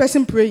 he's the only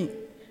person praying.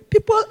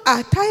 People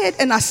are tired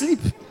and asleep.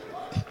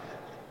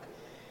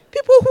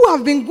 People who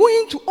have been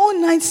going to all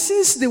night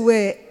since they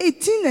were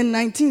 18 and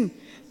 19,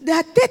 they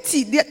are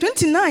 30, they are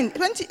 29,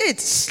 28,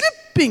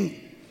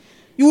 sleeping.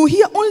 You will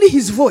hear only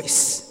his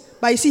voice.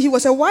 But you see, he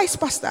was a wise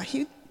pastor.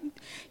 He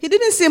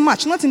didn't say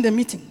much, not in the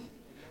meeting.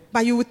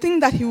 But you would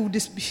think that he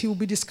would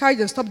be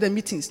discouraged and stop the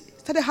meetings. He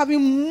started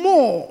having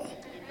more.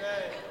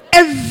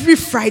 Every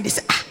Friday,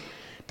 say,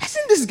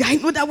 doesn't this guy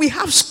know that we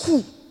have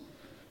school?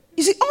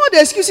 You see, all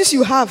the excuses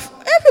you have,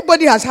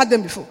 everybody has had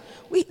them before.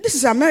 This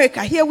is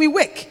America. Here we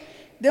work.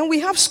 Then we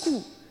have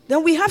school.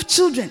 Then we have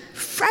children.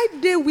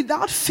 Friday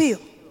without fail.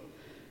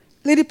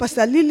 Lady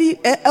Pastor Lily,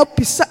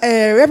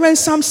 Reverend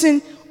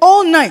Samson,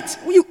 all night.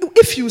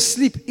 If you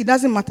sleep, it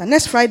doesn't matter.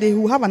 Next Friday,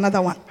 we'll have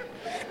another one.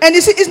 And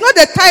you see, it's not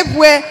the type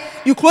where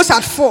you close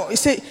at 4. You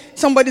say,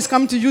 somebody's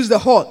coming to use the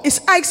hall. It's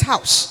Ike's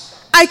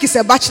house. Ike is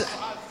a bachelor.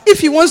 If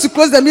he wants to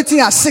close the meeting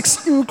at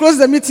 6, he will close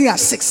the meeting at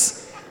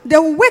 6.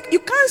 The work, you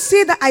can't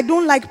say that I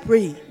don't like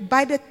praying.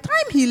 By the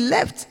time he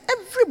left,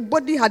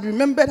 everybody had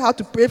remembered how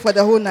to pray for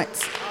the whole night.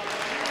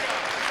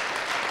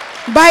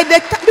 By the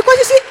time, because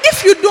you see,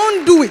 if you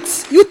don't do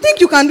it, you think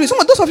you can do it. Some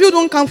of those of you who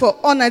don't come for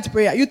all-night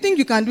prayer, you think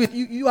you can do it.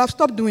 You have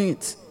stopped doing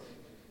it.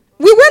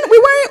 We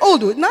weren't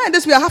old.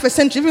 Nowadays we are half a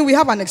century. Even we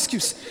have an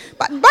excuse.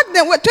 But back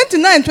then, we're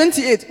 29,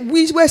 28.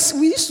 We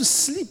used to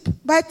sleep.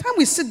 By the time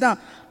we sit down,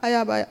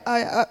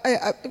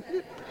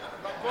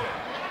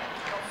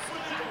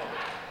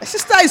 my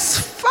sister is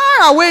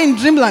far away in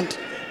dreamland.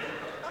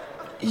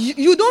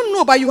 You don't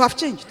know, but you have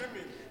changed.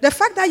 The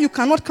fact that you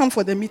cannot come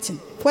for the meeting,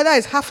 whether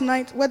it's half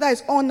night, whether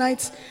it's all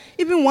night,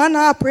 even 1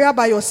 hour prayer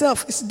by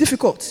yourself, is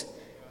difficult.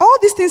 All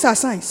these things are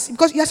signs.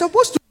 Because you are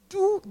supposed to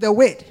do the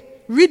word.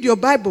 Read your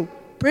Bible.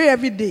 Pray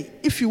every day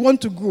if you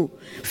want to grow.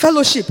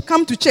 Fellowship.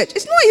 Come to church.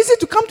 It's not easy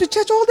to come to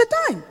church all the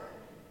time.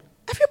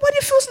 Everybody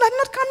feels like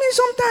not coming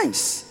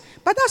sometimes.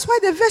 But that's why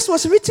the verse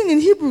was written in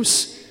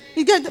Hebrews.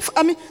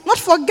 Not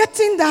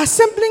forgetting the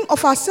assembling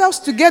of ourselves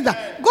together.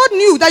 God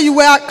knew that you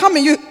were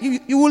coming.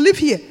 You will live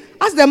here.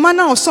 As the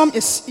manner of some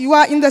is, you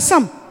are in the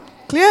sum.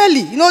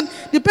 Clearly,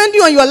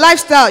 depending on your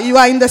lifestyle, you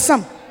are in the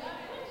sum.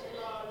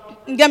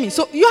 Get me?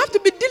 So you have to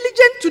be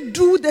diligent to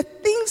do the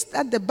things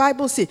that the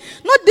Bible says.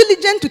 Not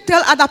diligent to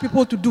tell other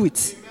people to do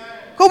it.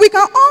 Because we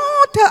can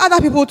all tell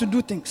other people to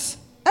do things.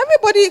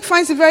 Everybody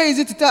finds it very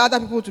easy to tell other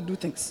people to do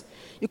things.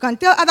 You can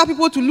tell other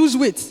people to lose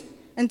weight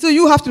until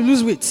you have to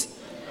lose weight.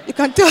 You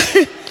can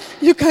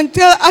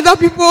tell other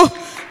people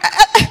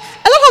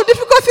a lot of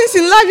difficult things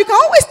in life. You can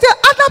always tell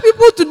other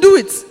people to do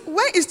it.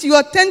 When it's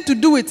your turn to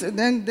do it,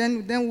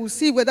 then we'll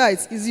see whether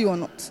it's easy or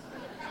not.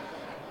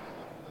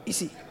 You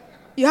see,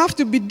 you have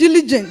to be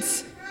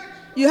diligent.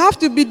 You have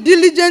to be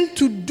diligent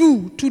to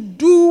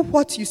do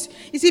what you see.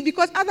 You see,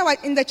 because otherwise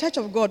in the church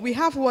of God, we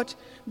have what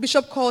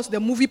Bishop calls the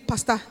movie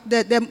pastor,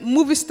 the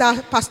movie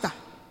star pastor.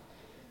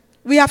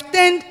 We have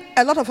turned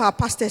a lot of our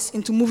pastors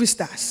into movie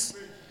stars.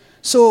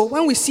 So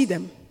when we see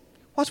them,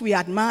 what we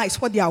admire is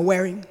what they are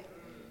wearing,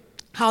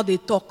 how they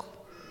talk,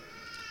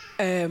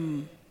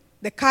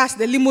 the cars,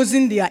 the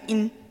limousine they are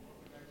in,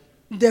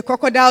 the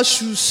crocodile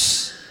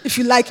shoes, if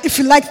you like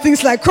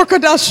things like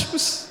crocodile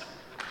shoes.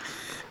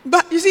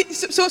 But you see,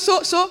 so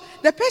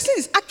the person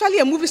is actually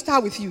a movie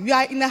star with you. You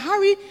are in a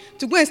hurry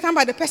to go and stand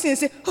by the person and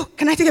say, "Oh,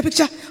 can I take a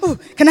picture? Oh,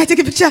 can I take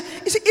a picture?"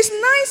 You see, it's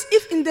nice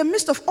if in the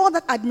midst of all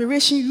that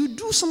admiration, you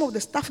do some of the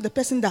stuff the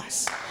person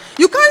does.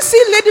 You can't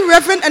see Lady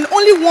Reverend and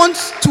only want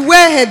to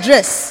wear her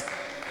dress.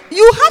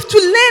 You have to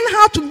learn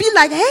how to be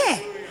like her.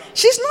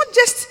 She's not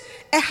just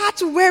a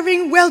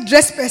hat-wearing,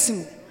 well-dressed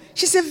person.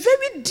 She's a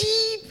very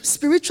deep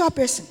spiritual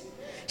person.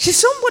 She's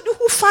somebody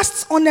who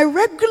fasts on a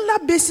regular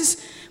basis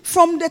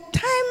from the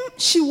time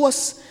she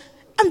was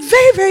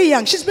very, very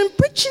young. She's been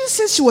preaching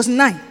since she was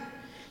 9.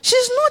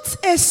 She's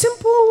not a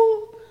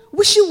simple,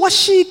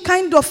 wishy-washy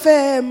kind of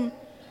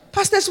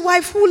pastor's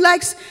wife who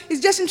is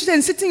just interested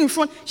in sitting in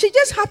front. She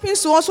just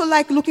happens to also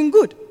like looking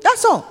good.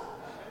 That's all.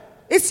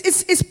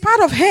 It's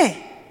part of her.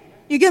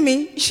 You get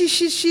me? She's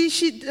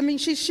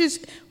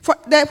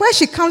where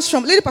she comes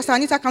from. Lady Pastor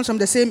Anita comes from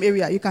the same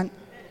area.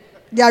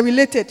 They are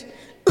related.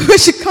 Where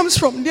she comes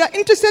from, they are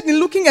interested in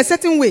looking a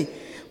certain way.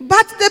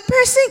 But the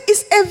person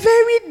is a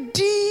very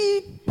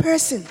deep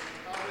person.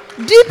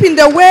 Deep in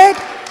the word,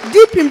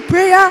 deep in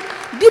prayer,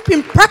 deep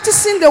in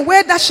practicing the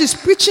word that she's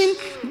preaching,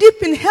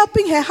 deep in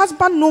helping her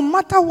husband no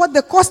matter what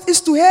the cost is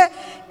to her.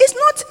 It's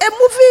not a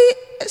movie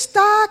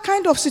star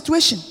kind of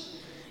situation.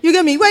 You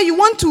get me? Where you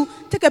want to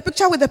take a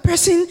picture with the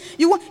person.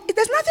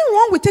 There's nothing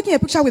wrong with taking a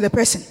picture with the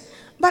person.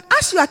 But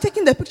as you are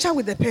taking the picture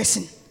with the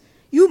person,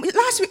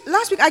 last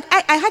week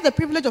I had the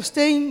privilege of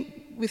staying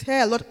with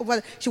her a lot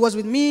over. She was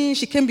with me.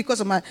 She came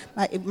because of my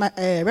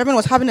Reverend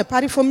was having a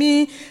party for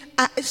me.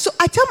 So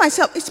I tell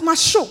myself, it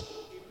must show.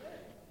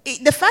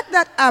 The fact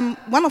that I'm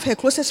one of her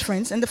closest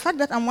friends and the fact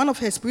that I'm one of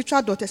her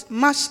spiritual daughters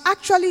must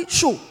actually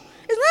show.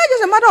 It's not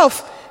just a matter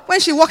of when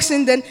she walks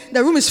in, then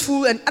the room is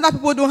full and other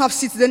people don't have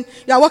seats, then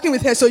you are walking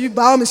with her, so you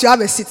by all means you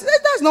have a seat.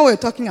 That's not what we're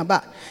talking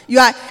about.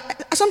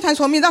 Sometimes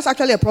for me, that's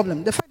actually a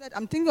problem. The fact that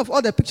I'm thinking of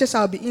all the pictures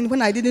I'll be in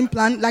when I didn't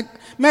plan, like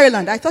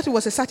Maryland, I thought it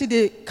was a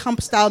Saturday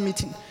camp-style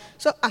meeting.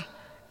 So,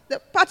 the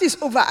party is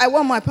over. I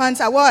wore my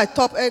pants. I wore a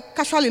top, a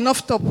casual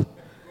enough top. Next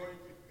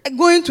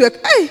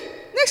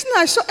thing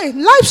I saw,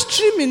 live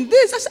streaming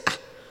this. I said,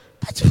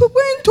 but people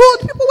wearing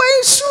told, people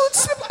wearing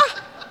suits.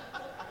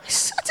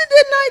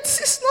 Saturday night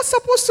is not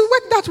supposed to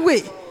work that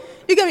way.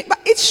 You get me? But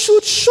it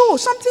should show.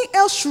 Something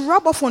else should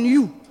rub off on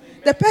you.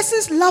 The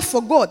person's love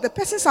for God, the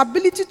person's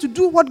ability to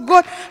do what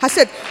God has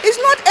said. It's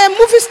not a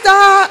movie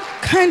star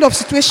kind of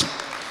situation.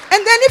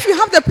 And then if you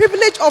have the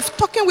privilege of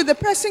talking with the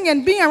person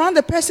and being around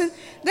the person,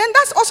 then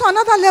that's also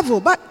another level.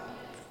 But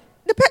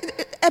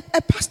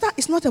a pastor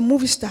is not a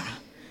movie star.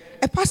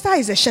 A pastor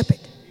is a shepherd.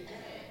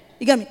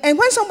 You get me? And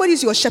when somebody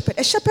is your shepherd,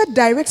 a shepherd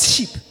directs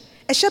sheep.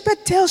 A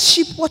shepherd tells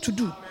sheep what to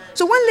do.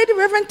 So when Lady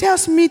Reverend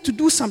tells me to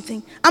do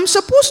something, I'm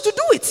supposed to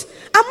do it.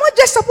 I'm not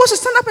just supposed to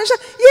stand up and shout,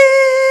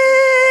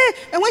 yay!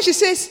 And when she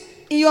says,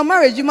 in your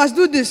marriage, you must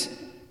do this.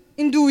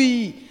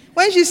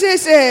 When she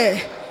says,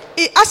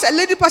 as a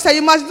lady pastor,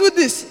 you must do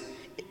this.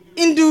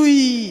 You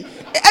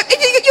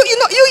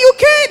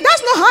can't.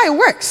 That's not how it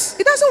works.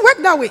 It doesn't work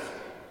that way.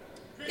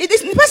 The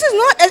person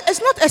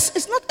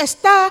is not a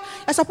star.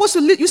 You're supposed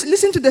to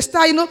listen to the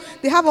star.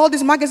 They have all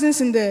these magazines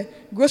in the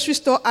grocery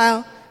store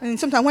aisle, and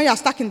sometimes when you're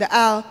stuck in the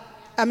aisle,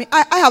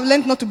 I have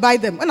learned not to buy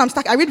them. When I'm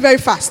stuck, I read very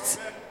fast.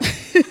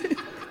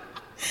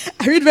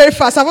 I read very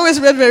fast. I've always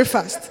read very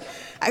fast.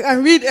 I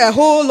can read a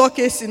whole law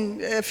case in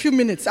a few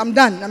minutes. I'm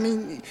done.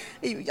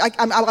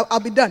 I'll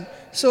be done.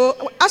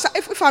 So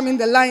if I'm in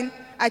the line,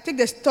 I take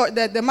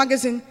the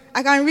magazine.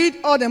 I can read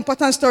all the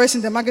important stories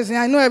in the magazine.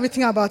 I know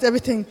everything about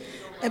everything.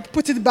 And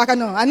put it back.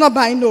 I'm not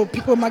buying no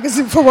People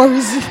magazine for one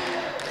reason.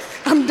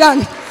 I'm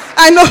done.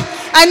 I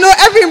know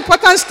every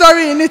important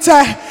story in it.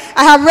 I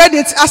have read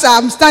it as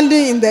I'm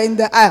standing in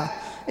the aisle.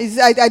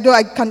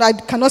 I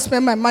cannot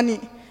spend my money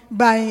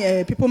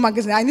buying People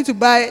magazine. I need to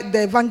buy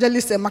the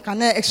Evangelist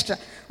Makane Extra.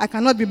 I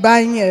cannot be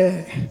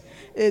buying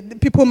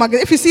People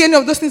magazine. If you see any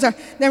of those things,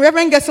 then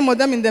Reverend gets some of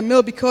them in the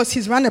mail because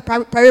he's run a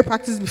private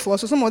practice before.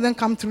 So some of them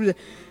come through.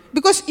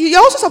 Because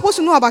you're also supposed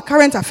to know about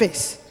current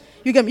affairs.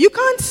 You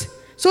can't.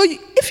 So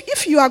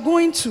if you are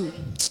going to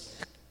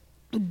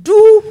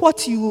do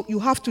what you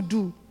have to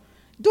do,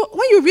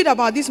 when you read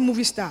about these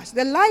movie stars,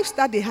 the lives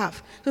that they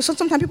have. So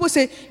sometimes people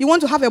say, you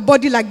want to have a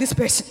body like this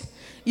person.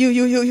 You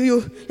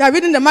are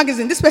reading the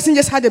magazine, this person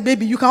just had a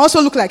baby. You can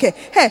also look like her.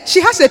 Hey,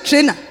 she has a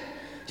trainer.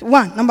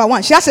 Number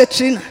one, she has a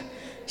trainer.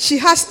 She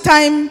has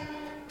time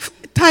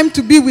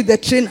to be with the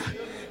trainer.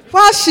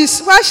 While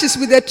she's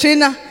with the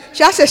trainer,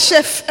 she has a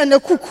chef and a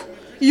cook.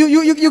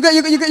 You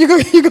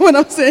get what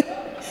I'm saying?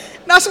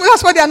 That's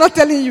what they are not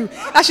telling you.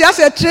 That she has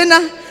a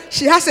trainer,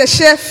 she has a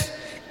chef,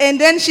 and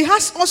then she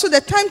has also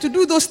the time to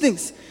do those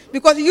things.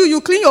 Because you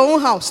clean your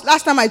own house.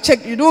 Last time I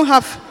checked, you don't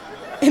have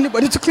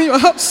anybody to clean your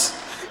house.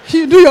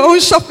 You do your own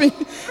shopping.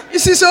 You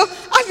see, so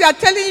as they are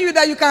telling you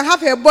that you can have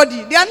her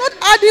body, they are not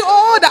adding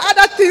all the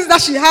other things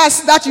that she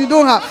has that you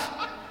don't have.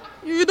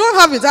 You don't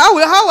have it.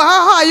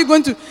 How are you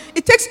going to?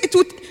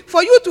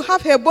 For you to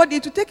have her body,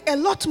 it will take a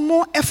lot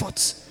more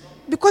effort.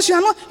 Because you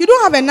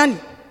don't have a nanny.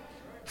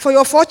 For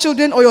your 4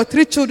 children or your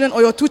 3 children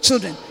or your 2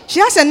 children.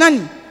 She has a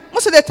nanny.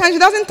 Most of the time, she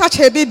doesn't touch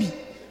her baby.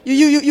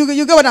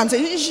 You get what I'm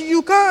saying?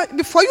 You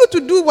can't, for you to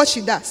do what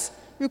she does,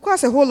 it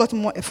requires a whole lot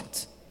more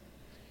effort.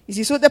 You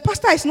see, so the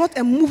pastor is not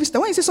a movie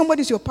star. When you say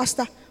somebody is your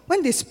pastor,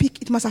 when they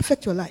speak, it must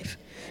affect your life.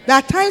 There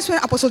are times when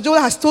Apostle Joel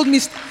has told me,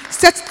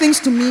 said things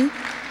to me,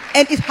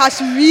 and it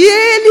has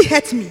really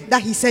hurt me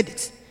that he said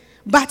it.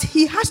 But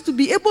he has to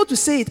be able to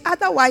say it.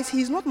 Otherwise,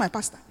 he is not my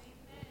pastor.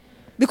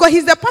 Because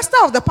he's the pastor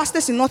of the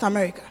pastors in North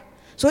America.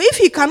 So if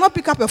he cannot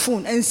pick up a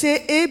phone and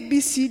say A,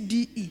 B, C,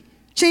 D, E,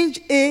 change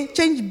A,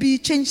 change B,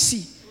 change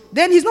C,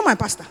 then he's not my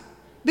pastor.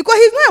 Because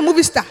he's not a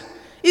movie star.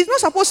 He's not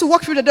supposed to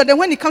walk through the door. Then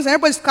when he comes and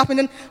everybody's clapping,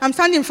 then I'm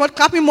standing in front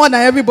clapping more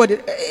than everybody.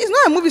 He's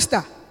not a movie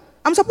star.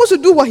 I'm supposed to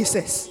do what he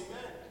says.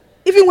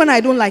 Even when I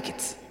don't like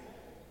it.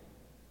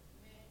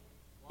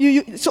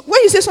 So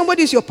when you say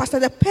somebody is your pastor,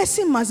 the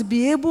person must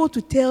be able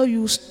to tell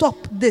you, stop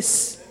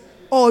this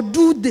or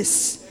do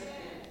this.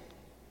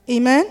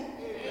 Amen? Amen?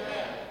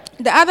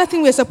 The other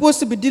thing we're supposed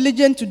to be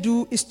diligent to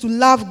do is to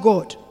love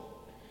God.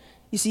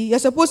 You see, you're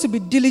supposed to be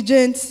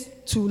diligent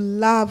to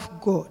love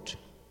God.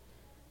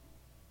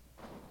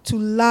 To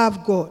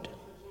love God.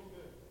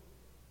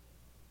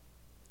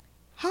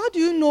 How do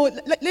you know?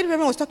 Lady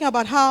Reverend was talking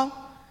about how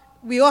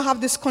we all have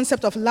this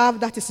concept of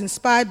love that is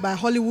inspired by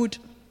Hollywood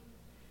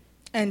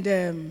and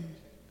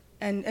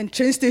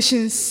train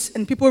stations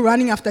and people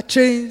running after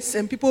trains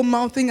and people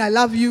mouthing, I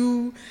love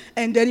you.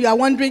 And then you are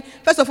wondering,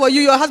 first of all,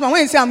 your husband,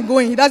 when you say I'm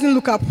going, he doesn't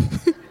look up.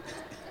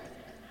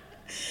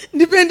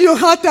 Depending on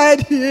how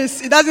tired he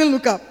is, he doesn't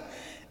look up.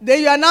 Then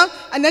you are now,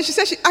 and then she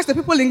said she asked the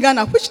people in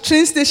Ghana, which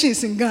train station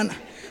is in Ghana?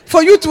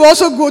 For you to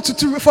also go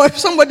for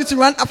somebody to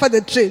run after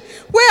the train.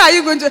 Where are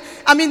you going to?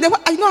 I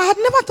had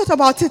never thought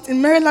about it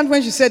in Maryland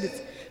when she said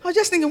it. I was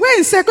just thinking, where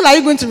in circle are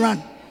you going to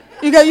run?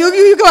 You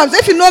go up.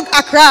 If you know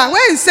Accra,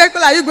 where in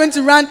circle are you going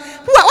to run?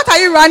 What are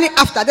you running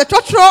after? The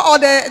Trotro or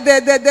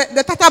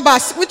the Tata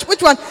bus? Which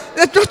one?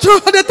 The Trotro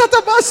or the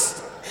Tata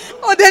bus?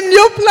 Or the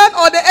Neoplan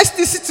or the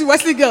STC to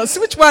Wesley Girls?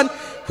 Which one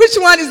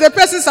is the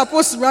person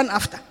supposed to run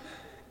after?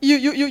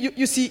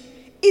 You see,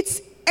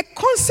 it's a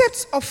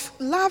concept of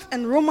love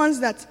and romance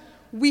that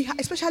we,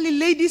 especially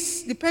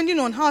ladies, depending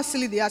on how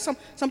silly they are.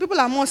 Some people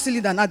are more silly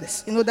than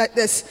others. You know that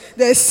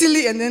there's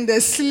silly and then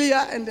there's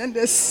sillier and then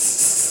there's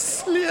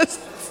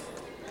silliest.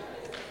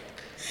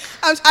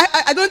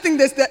 I don't think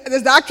there's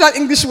the actual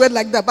English word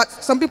like that, but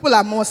some people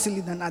are more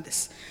silly than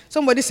others.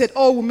 Somebody said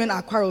all women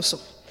are quarrelsome.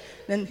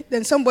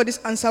 Then somebody's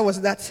answer was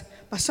that,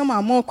 but some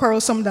are more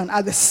quarrelsome than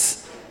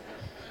others.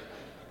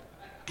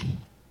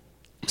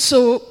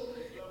 So,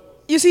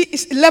 you see,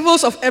 it's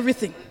levels of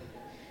everything.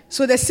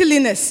 So the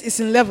silliness is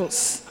in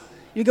levels.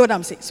 You get what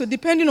I'm saying? So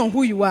depending on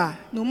who you are,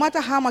 no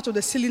matter how much of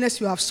the silliness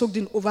you have soaked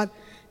in over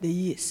the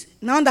years,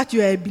 now that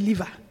you are a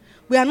believer,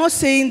 we are not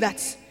saying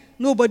that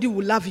nobody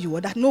will love you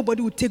or that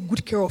nobody will take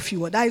good care of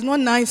you or that it's not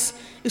nice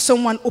if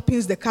someone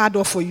opens the car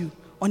door for you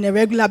on a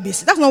regular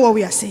basis. That's not what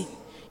we are saying.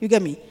 You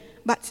get me?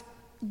 But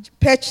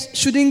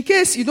should in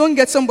case you don't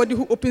get somebody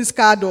who opens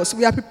car doors,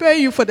 we are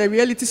preparing you for the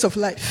realities of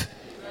life.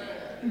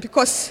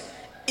 Because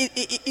in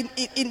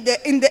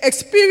the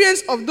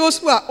experience of those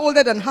who are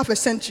older than half a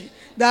century,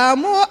 there are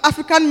more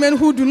African men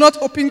who do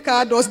not open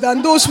car doors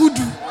than those who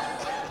do.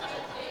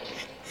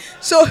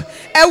 So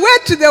a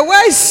word to the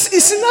wise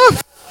is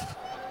enough.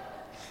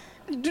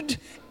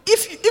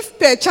 If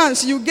per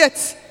chance you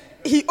get,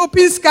 he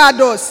opens car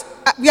doors,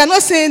 we are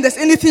not saying there's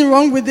anything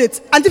wrong with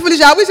it. Auntie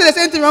Felicia, are we saying there's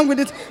anything wrong with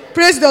it?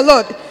 Praise the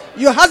Lord.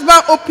 Your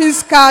husband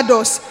opens car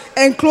doors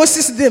and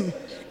closes them.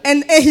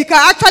 And he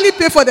can actually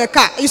pay for the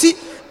car. You see,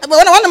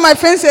 one of my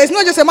friends says it's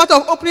not just a matter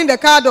of opening the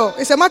car door.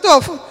 It's a matter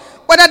of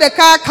whether the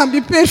car can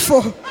be paid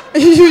for.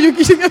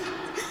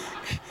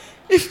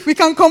 If we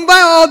can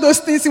combine all those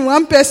things in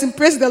one person,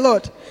 praise the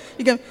Lord.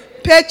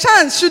 Per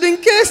chance, should in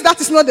case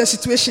that is not the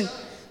situation,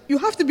 you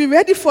have to be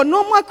ready for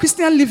normal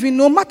Christian living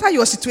no matter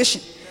your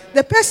situation.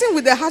 The person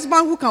with the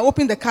husband who can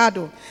open the car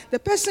door, the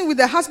person with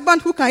the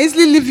husband who can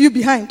easily leave you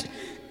behind,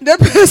 the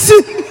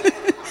person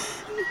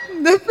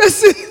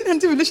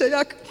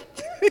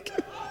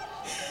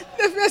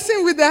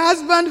with the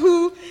husband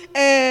who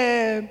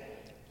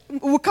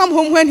will come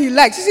home when he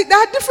likes. You see, there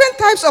are different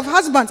types of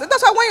husbands. And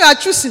that's why when you are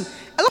choosing,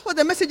 a lot of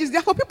the messages, they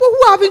are for people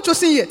who haven't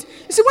chosen yet.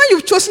 You see, when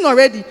you've chosen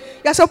already,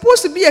 you are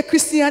supposed to be a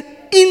Christian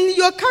in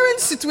your current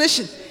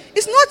situation.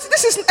 It's not,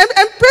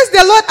 and praise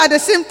the Lord at the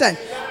same time.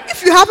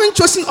 If you haven't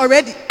chosen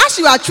already, as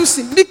you are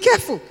choosing, be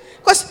careful.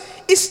 Because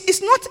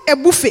it's not a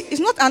buffet. It's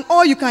not an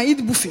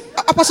all-you-can-eat buffet.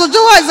 Apostle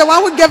Joel is the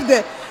one who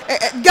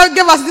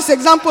gave us this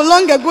example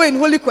long ago in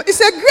Holy Quote. It's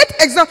a great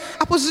example.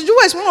 Apostle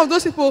Joel is one of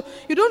those people,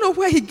 you don't know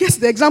where he gets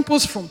the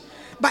examples from.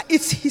 But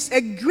he's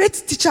a great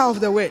teacher of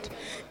the word.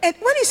 And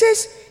when he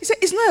says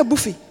it's not a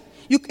buffet.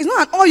 It's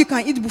not an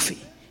all-you-can-eat buffet.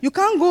 You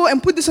can't go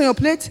and put this on your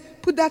plate,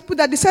 put that.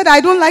 They said,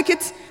 I don't like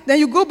it. Then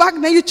you go back,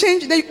 then you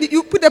change, then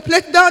you put the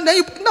plate down,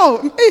 no.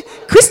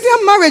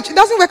 Christian marriage, it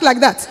doesn't work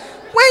like that.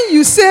 When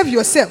you save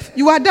yourself,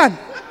 you are done.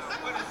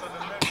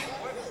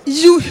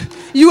 You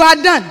are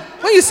done.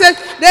 When you save,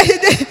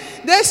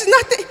 there's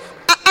nothing,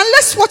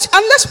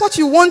 unless what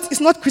you want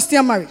is not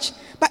Christian marriage.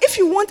 But if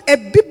you want a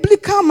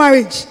biblical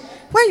marriage,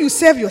 when you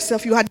save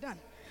yourself, you are done.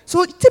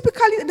 So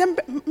typically,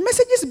 the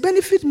messages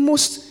benefit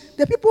most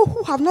the people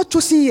who have not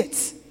chosen yet.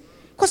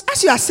 Because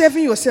as you are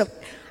serving yourself,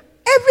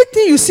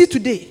 everything you see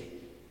today,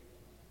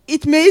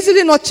 it may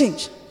easily not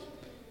change.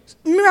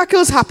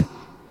 Miracles happen.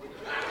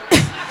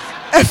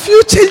 A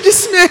few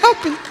changes may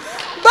happen.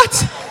 But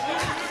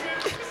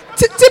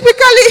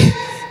typically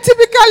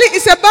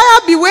it's a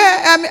buyer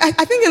beware.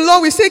 I think in law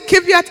we say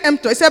caveat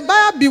emptor. It's a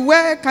buyer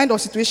beware kind of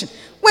situation.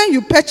 When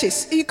you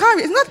purchase, you can't.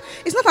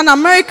 It's not an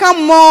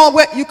American mall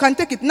where you can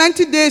take it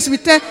 90 days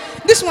return.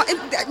 This one,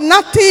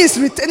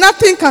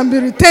 nothing can be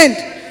returned.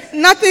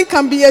 Nothing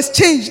can be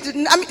exchanged.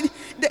 I mean,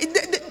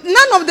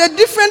 none of the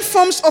different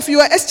forms of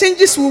your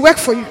exchanges will work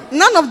for you.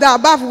 None of the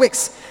above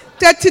works.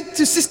 30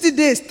 to 60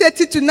 days,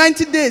 30 to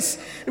 90 days,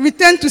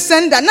 return to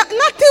sender.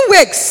 Nothing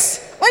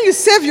works. When you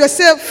save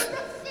yourself,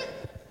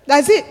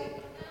 that's it.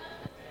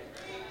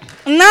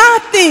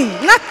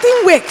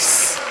 Nothing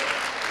works.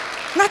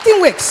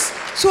 Nothing works.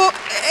 So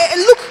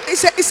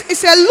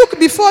it's a look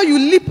before you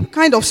leap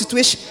kind of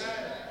situation.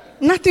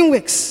 Nothing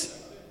works.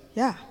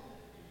 Yeah.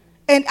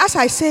 And as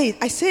I say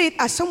it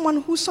as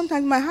someone who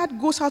sometimes my heart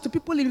goes out to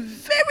people in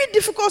very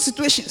difficult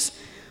situations.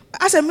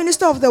 As a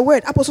minister of the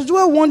word, Apostle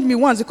Joel warned me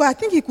once because I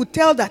think he could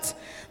tell that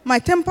my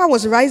temper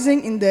was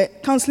rising in the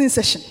counseling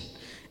session.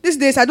 These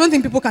days, I don't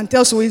think people can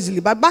tell so easily,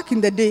 but back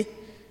in the day.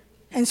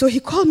 And so he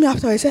called me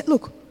after. He said,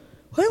 look,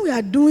 when we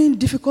are doing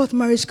difficult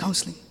marriage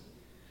counseling,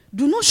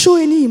 do not show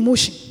any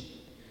emotion.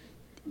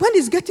 When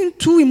it's getting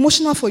too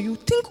emotional for you,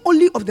 think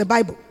only of the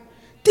Bible.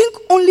 Think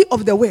only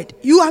of the word.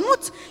 You are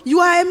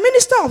a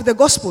minister of the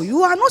gospel.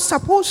 You are not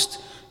supposed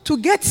to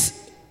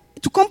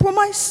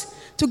compromise,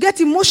 to get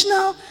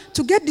emotional,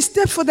 to get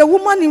disturbed for the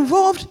woman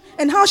involved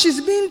and how she's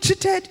being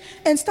treated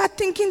and start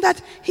thinking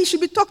that he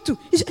should be talked to.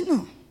 He said,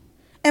 no.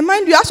 And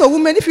mind you, as a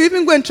woman, if you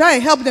even go and try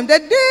and help them, the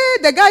day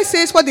the guy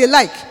says what they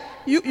like,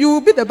 you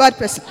will be the bad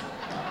person.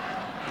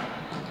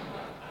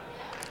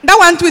 That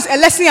one too is a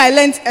lesson I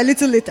learned a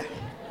little later.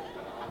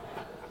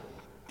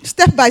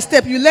 Step by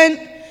step, you learn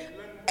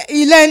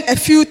a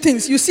few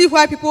things. You see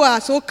why people are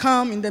so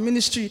calm in the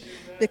ministry.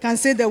 They can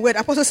say the word.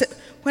 Apostle said,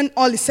 when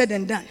all is said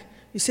and done,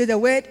 you say the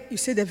word, you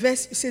say the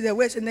verse, you say the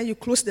words, and then you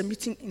close the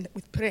meeting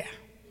with prayer.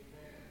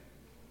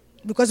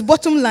 Because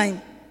bottom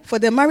line, for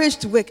the marriage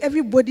to work,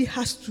 everybody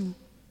has to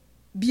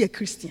be a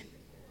Christian.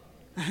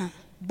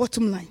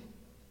 Bottom line.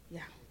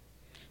 Yeah.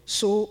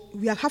 So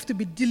we have to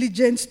be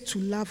diligent to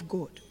love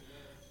God.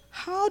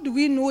 How do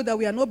we know that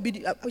we are not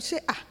we say,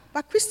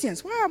 but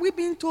Christians, why are we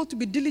being told to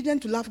be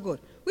diligent to love God?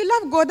 We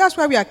love God, that's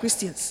why we are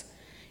Christians.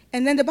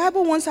 And then the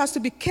Bible wants us to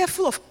be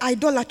careful of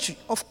idolatry,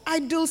 of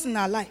idols in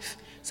our life.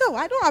 So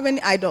I don't have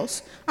any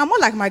idols. I'm more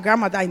like my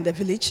grandmother in the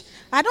village.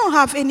 I don't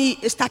have any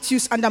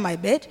statues under my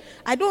bed.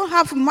 I don't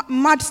have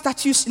mud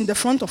statues in the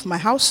front of my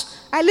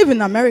house. I live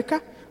in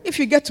America. If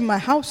you get to my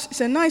house,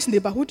 it's a nice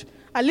neighborhood.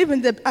 I live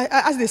in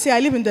as they say, I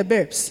live in the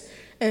burbs.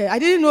 I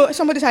didn't know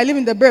somebody said I live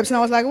in the burbs, and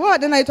I was like,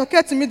 what? Then it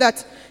occurred to me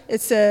that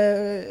it's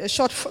a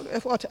short,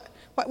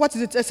 what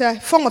is it? It's a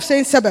form of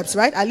saying suburbs,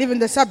 right? I live in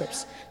the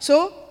suburbs.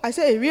 So I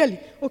say, really?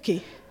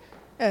 Okay.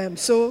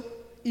 So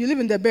you live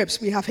in the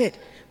burbs, we have heard.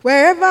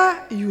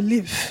 Wherever you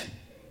live,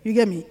 you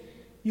get me,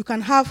 you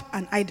can have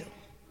an idol.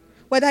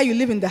 Whether you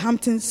live in the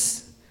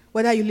Hamptons,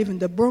 whether you live in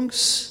the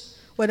Bronx,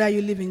 whether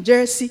you live in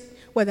Jersey,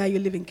 whether you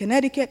live in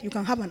Connecticut, you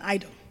can have an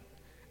idol.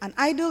 An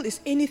idol is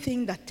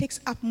anything that takes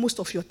up most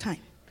of your time.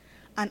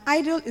 An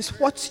idol is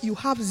what you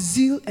have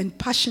zeal and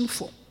passion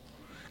for.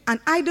 An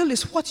idol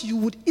is what you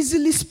would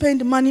easily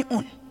spend money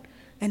on.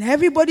 And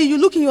everybody, you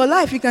look in your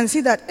life, you can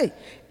see that, hey,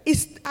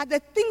 are the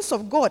things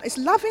of God. Is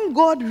loving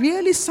God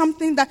really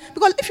something that,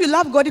 because if you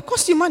love God, it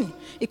costs you money.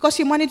 It costs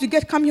you money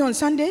to come here on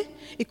Sunday.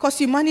 It costs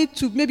you money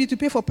to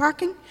pay for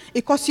parking.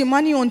 It costs you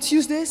money on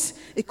Tuesdays.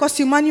 It costs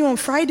you money on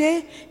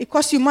Friday. It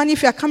costs you money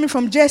if you are coming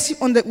from Jersey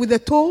with the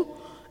toll.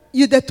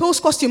 The tolls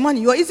cost you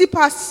money. Your Easy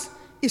Pass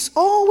is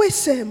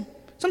always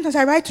sometimes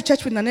I ride to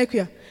church with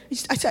Nanekia.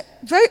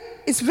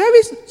 It's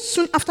very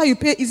soon after you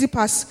pay Easy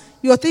Pass,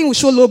 your thing will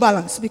show low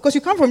balance because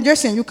you come from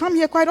Jersey and you come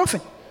here quite often.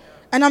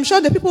 And I'm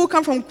sure the people who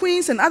come from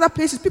Queens and other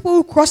places, people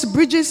who cross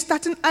bridges,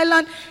 Staten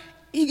Island,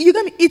 you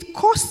get me? It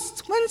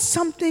costs when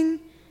something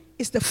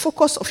is the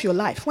focus of your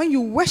life. When you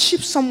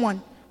worship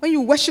someone, when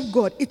you worship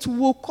God, it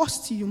will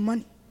cost you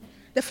money.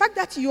 The fact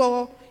that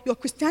your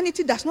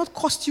Christianity does not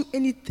cost you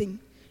anything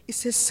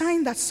is a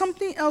sign that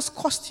something else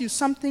costs you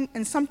something,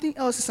 and something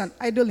else is an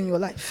idol in your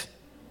life.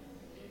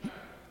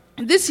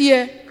 This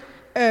year,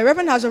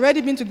 Reverend has already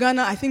been to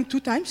Ghana, I think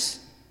 2 times,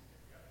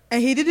 and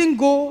he didn't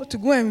go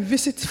and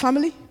visit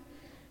family.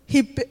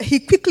 He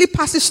quickly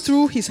passes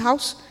through his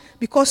house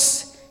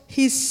because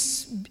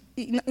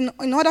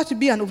in order to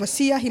be an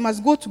overseer, he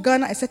must go to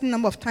Ghana a certain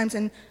number of times,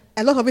 and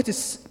a lot of it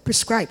is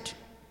prescribed.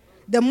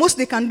 The most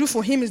they can do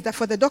for him is that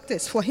for the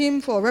doctors, for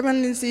him, for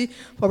Reverend Lindsay,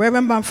 for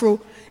Reverend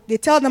Banfro, they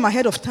tell them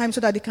ahead of time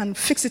so that they can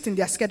fix it in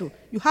their schedule.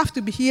 You have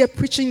to be here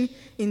preaching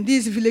in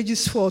these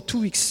villages for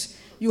 2 weeks.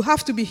 You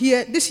have to be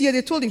here. This year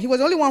they told him he was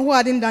the only one who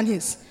hadn't done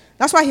his.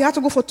 That's why he had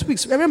to go for 2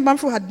 weeks. Reverend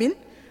Banfro had been.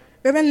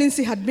 Reverend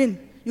Lindsay had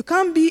been. You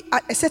can't be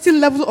at a certain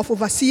level of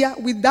overseer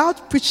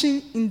without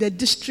preaching in the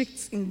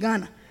districts in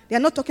Ghana. They are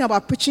not talking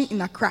about preaching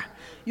in Accra.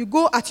 You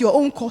go at your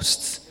own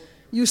cost.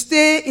 You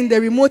stay in the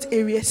remote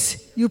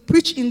areas. You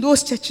preach in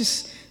those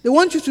churches. They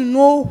want you to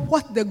know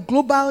what the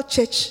global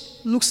church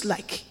looks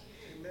like.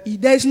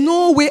 There is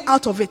no way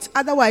out of it.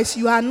 Otherwise,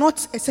 you are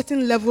not a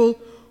certain level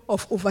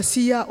of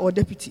overseer or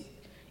deputy.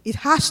 It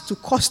has to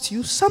cost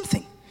you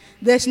something.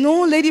 There's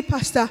no lady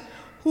pastor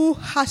who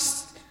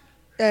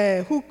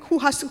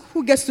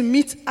gets to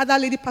meet other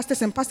lady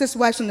pastors and pastors'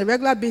 wives on a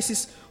regular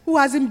basis who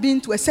hasn't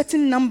been to a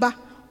certain number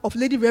of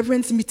lady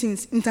reverends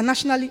meetings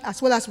internationally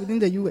as well as within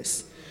the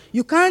U.S.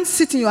 You can't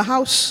sit in your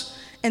house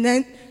and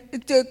then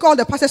call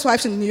the pastors'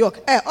 wives in New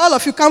York. Hey, all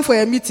of you come for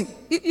a meeting.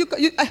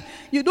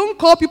 You don't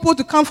call people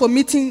to come for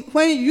meeting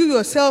when you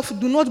yourself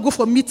do not go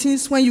for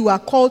meetings when you are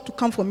called to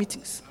come for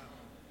meetings.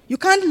 You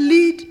can't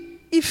lead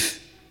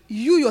if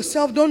you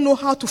yourself don't know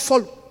how to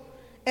follow.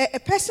 A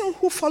person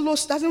who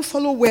doesn't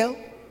follow well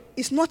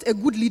is not a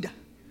good leader.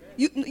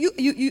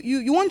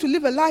 You want to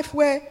live a life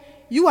where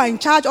you are in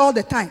charge all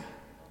the time.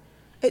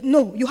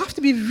 No, you have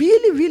to be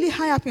really, really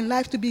high up in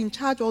life to be in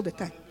charge all the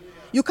time.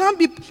 You can't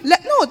be,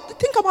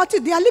 think about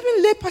it. They are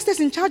living lay pastors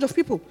in charge of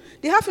people.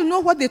 They have to know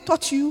what they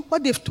taught you,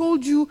 what they've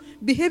told you,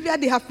 behavior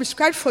they have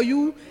prescribed for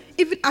you,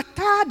 even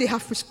attire they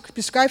have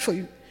prescribed for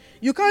you.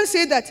 You can't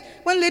say that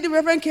when Lady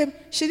Reverend came,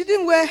 she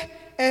didn't wear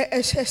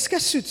a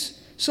skirt suit.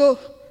 So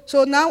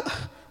now,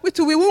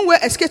 we won't wear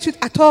a skirt suit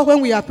at all when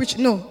we are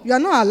preaching. No, you are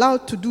not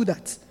allowed to do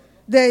that.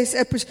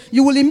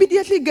 You will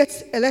immediately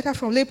get a letter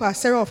from Lay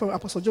Pastor Sarah or from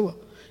Apostle Joel.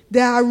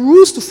 There are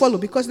rules to follow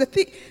because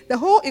the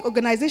whole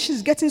organization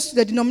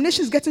the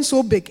denomination is getting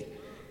so big.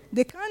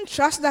 They can't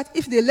trust that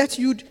if they let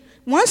you,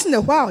 once in a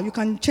while, you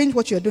can change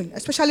what you're doing,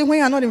 especially when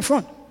you're not in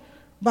front.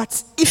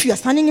 But if you are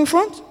standing in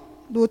front,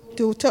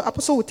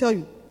 Apostle will tell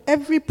you,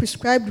 every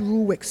prescribed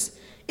rule works.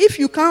 If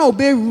you can't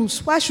obey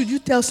rules, why should you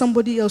tell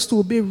somebody else to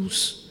obey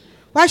rules?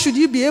 Why should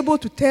I be able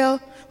to tell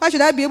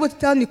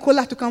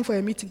Nicola to come for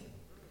a meeting?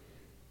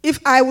 If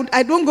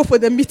I don't go for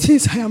the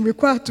meetings I am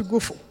required to go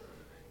for.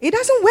 It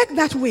doesn't work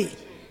that way.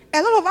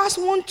 A lot of us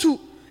want to,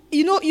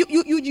 you don't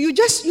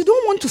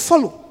want to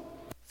follow.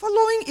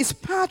 Following is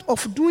part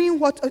of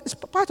it's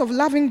part of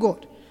loving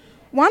God.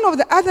 One of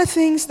the other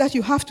things that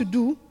you have to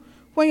do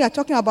when you are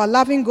talking about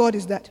loving God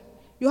is that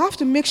you have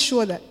to make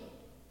sure that,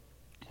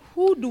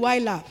 who do I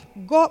love?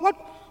 God,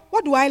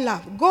 what do I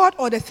love? God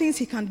or the things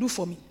He can do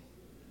for me?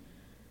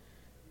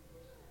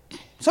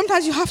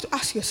 Sometimes you have to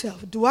ask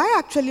yourself, do I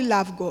actually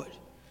love God?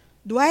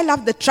 Do I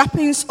love the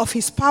trappings of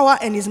His power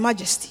and His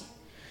majesty?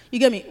 You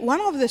get me? One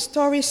of the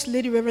stories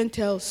Lady Reverend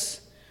tells,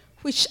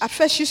 which at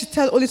first she used to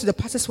tell only to the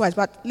pastor's wives,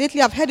 but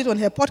lately I've heard it on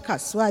her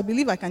podcast, so I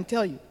believe I can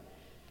tell you,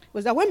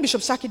 was that when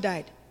Bishop Saki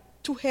died,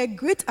 to her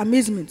great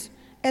amazement,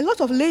 a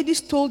lot of ladies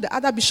told the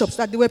other bishops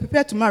that they were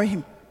prepared to marry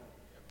him.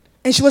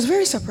 And she was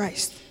very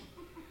surprised.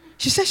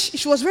 She said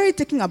she was very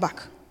taken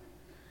aback.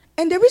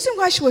 And the reason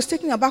why she was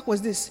taken aback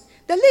was this.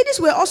 The ladies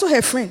were also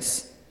her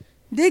friends.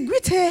 They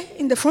greet her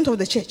in the front of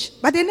the church,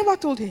 but they never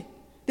told her.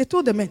 They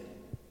told the men.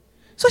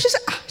 So she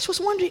said, she was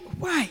wondering,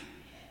 why?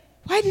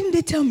 Why didn't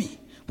they tell me?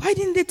 Why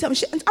didn't they tell me?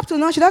 And up to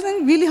now, she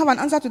doesn't really have an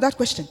answer to that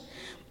question.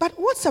 But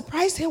what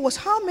surprised her was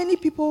how many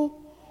people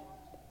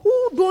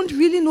who don't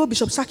really know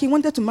Bishop Saki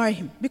wanted to marry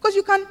him. Because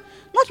you can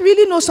not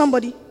really know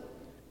somebody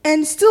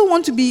and still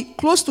want to be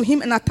close to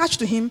him and attached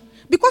to him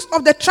because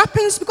of the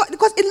trappings,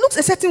 because it looks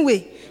a certain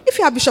way. If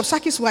you have Bishop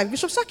Saki's wife,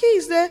 Bishop Saki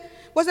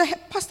was the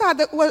pastor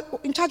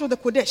in charge of the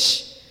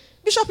Kodesh.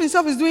 Bishop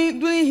himself is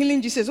doing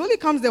healing Jesus. Only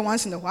comes there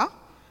once in a while.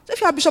 So if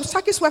you have Bishop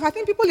Saki's wife, I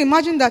think people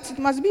imagine that it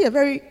must be a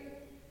very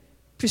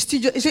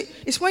prestigious.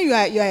 It's when you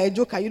are a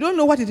joker. You don't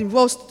know what it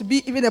involves to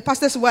be even a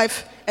pastor's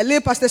wife, a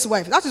lay pastor's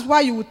wife. That is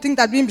why you would think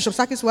that being Bishop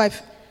Saki's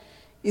wife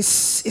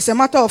is a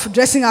matter of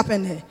dressing up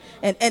and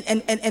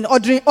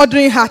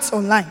ordering hats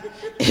online.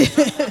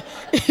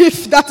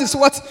 If that is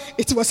what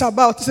it was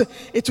about,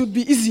 it would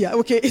be easier.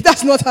 Okay,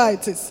 that's not how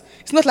it is.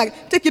 It's not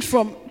like take it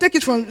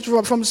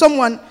from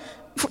someone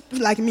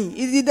like me.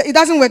 It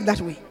doesn't work that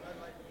way.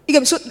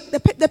 So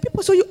the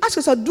people. So you ask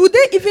yourself, do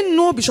they even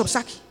know Bishop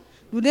Saki?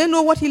 Do they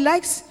know what he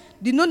likes?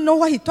 Do they know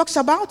what he talks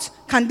about?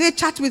 Can they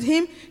chat with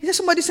him? He said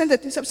somebody sent a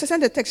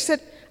text. She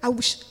said,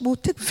 we'll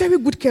take very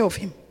good care of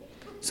him.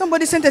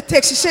 Somebody sent a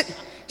text. She said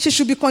she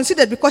should be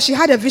considered because she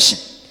had a vision.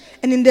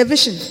 And in the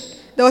vision,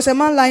 there was a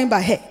man lying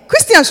by her.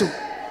 Christians,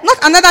 not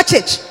another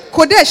church.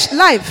 Kodesh,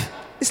 live.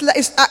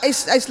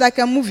 It's like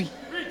a movie.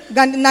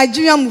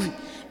 Nigerian movie.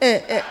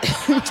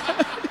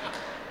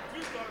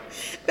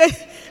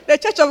 The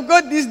Church of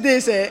God these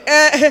days,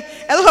 a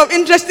lot of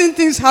interesting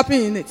things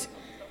happen in it.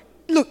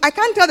 Look, I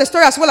can't tell the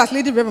story as well as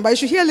Lady Reverend, but you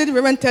should hear Lady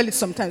Reverend tell it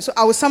sometimes. So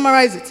I will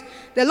summarize it.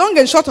 The long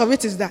and short of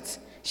it is that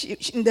she,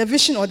 in the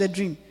vision or the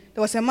dream,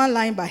 there was a man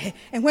lying by her.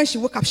 And when she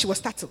woke up, she was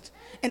startled.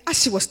 And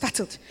as she was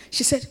startled,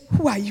 she said,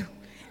 "Who are you?"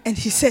 And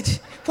he said,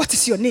 "What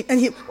is your name?" And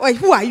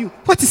 "Who are you?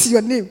 What is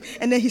your name?"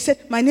 And then he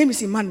said, "My name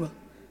is Emmanuel."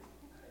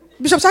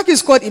 Bishop Saki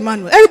is called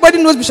Emmanuel.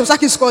 Everybody knows Bishop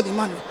Saki is called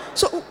Emmanuel.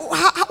 So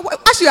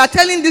as you are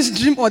telling this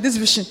dream or this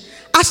vision,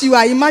 as you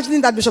are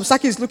imagining that Bishop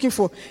Saki is looking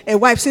for a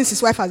wife since his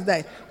wife has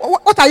died,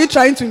 what are you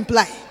trying to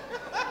imply?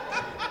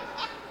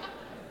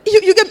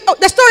 You get,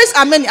 the stories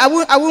are many. I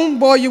won't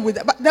bore you with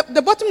that. But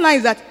the bottom line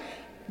is that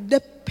the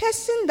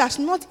person does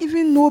not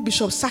even know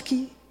Bishop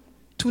Saki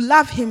to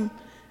love him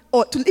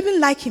or to even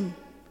like him,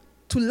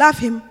 to love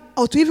him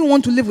or to even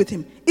want to live with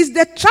him. It's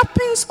the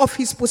trappings of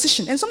his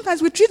position. And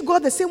sometimes we treat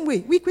God the same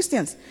way, we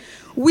Christians.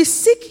 We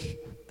seek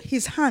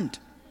his hand,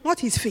 not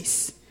his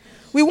face.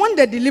 We want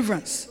the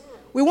deliverance.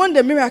 We want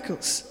the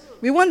miracles.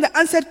 We want the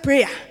answered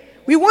prayer.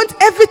 We want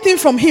everything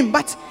from him.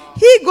 But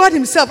he, God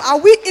himself, are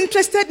we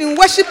interested in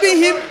worshiping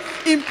him,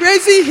 in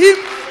praising him,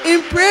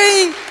 in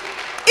praying?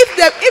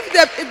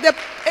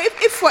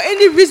 If for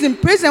any reason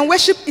praise and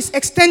worship is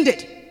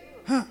extended,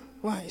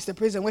 why is the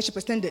praise and worship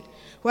extended?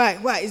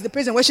 Why is the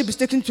praise and worship is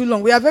taking too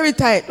long? We are very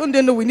tired. Don't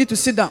they know we need to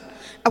sit down?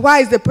 Why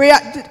is the prayer?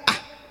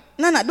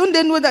 Don't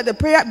they know that the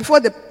prayer before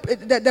the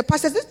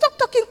pastors is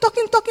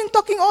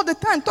talking all the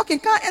time, talking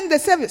can't end the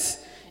service?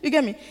 You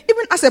get me?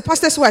 Even as a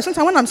pastor's wife,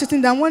 sometimes when I'm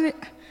sitting down,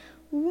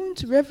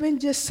 won't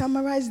Reverend just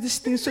summarize this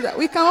thing so that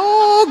we can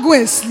all go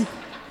and sleep?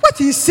 What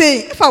he's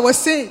saying, if I was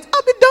saying it,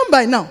 I'll be done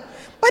by now.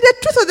 But the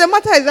truth of the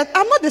matter is that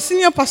I'm not the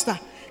senior pastor,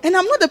 and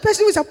I'm not the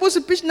person who is supposed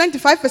to preach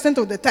 95%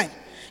 of the time.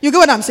 You get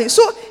what I'm saying?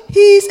 So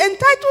he's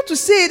entitled to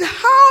say it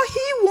how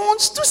he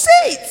wants to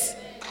say it.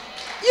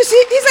 You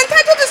see, he's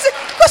entitled to say it.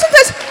 Because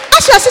sometimes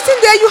as you are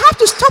sitting there, you have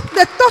to stop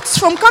the thoughts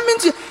from coming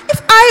to you.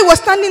 If I was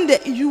standing there,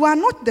 you are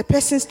not the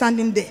person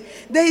standing there.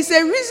 There is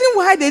a reason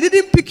why they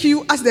didn't pick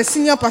you as the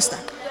senior pastor.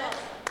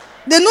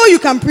 They know you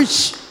can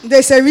preach.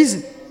 There's a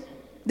reason.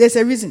 There's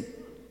a reason.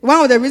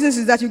 One of the reasons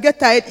is that you get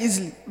tired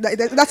easily.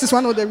 That is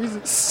one of the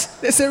reasons.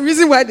 There's a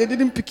reason why they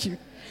didn't pick you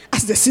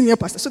as the senior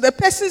pastor. So the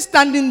person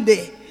standing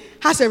there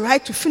has a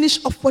right to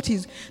finish off what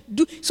he's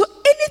doing. So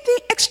anything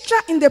extra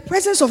in the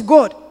presence of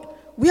God,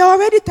 we are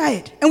already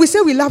tired. And we say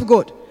we love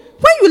God.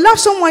 When you love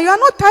someone, you are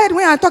not tired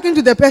when you are talking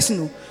to the person.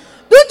 No.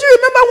 Don't you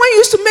remember when you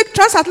used to make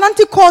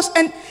transatlantic calls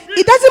and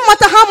it doesn't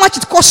matter how much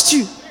it costs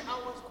you?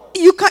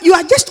 You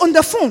are just on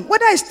the phone.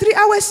 Whether it's 3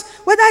 hours,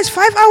 whether it's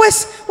 5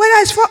 hours,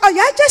 whether it's 4 hours,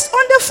 you are just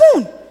on the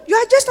phone. You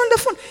are just on the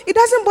phone. It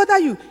doesn't bother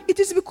you. It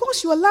is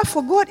because your love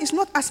for God is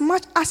not as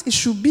much as it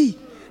should be.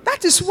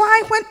 That is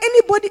why when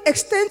anybody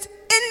extends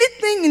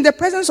anything in the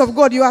presence of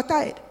God, you are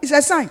tired. It's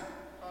a sign.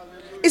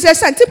 It's a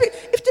sign. Typically,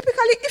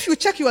 if you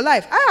check your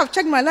life, I have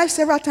checked my life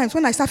several times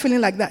when I start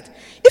feeling like that.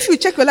 If you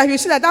check your life, you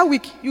see that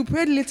week you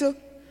prayed little,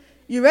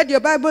 you read your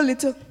Bible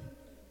little,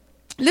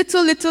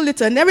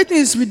 and everything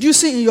is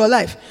reducing in your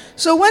life.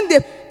 So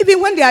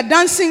even when they are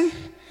dancing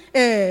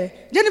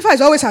Jennifer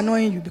is always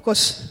annoying you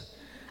because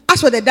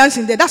as for the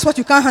dancing there, that's what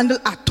you can't handle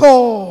at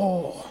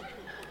all.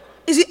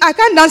 You see, I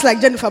can't dance like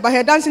Jennifer, but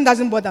her dancing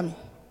doesn't bother me.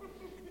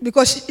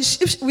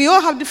 Because we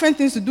all have different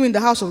things to do in the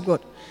house of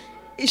God.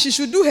 She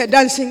should do her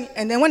dancing,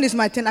 and then when it's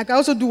my turn, I can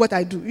also do what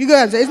I do. You get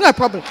what I'm saying? It's not a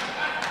problem.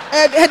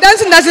 Her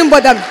dancing doesn't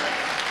bother me.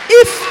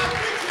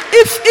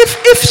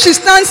 If she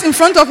stands in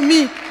front of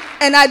me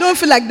and I don't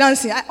feel like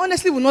dancing, I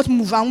honestly will not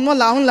move. I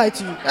won't lie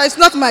to you.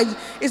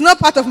 It's not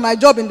part of my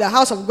job in the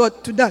house of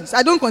God to dance.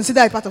 I don't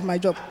consider it part of my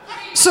job.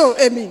 So,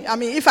 I mean,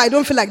 if I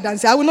don't feel like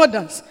dancing, I will not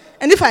dance.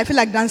 And if I feel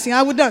like dancing,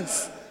 I will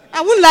dance.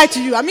 I won't lie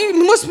to you. I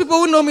mean, most people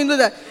who know me know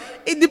that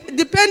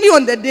depending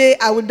on the day,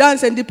 I will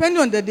dance, and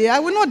depending on the day, I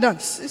will not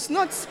dance.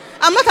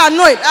 I'm not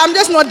annoyed. I'm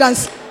just not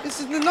dancing.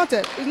 It's not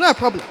a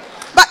problem.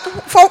 But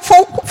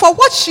for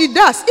what she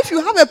does, if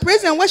you have a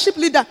praise and worship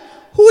leader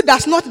who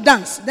does not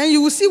dance, then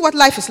you will see what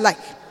life is like.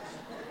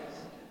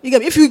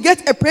 If you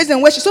get a praise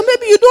and worship, so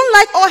maybe you don't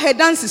like all her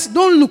dances,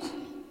 don't look.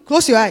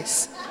 Close your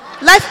eyes.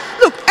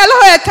 Look, a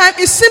lot of the time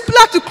it's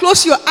simpler to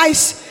close your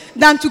eyes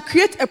than to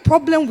create a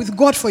problem with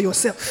God for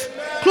yourself.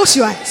 Close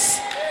your eyes.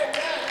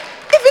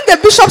 Even the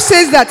bishop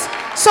says that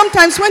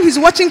sometimes when he's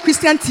watching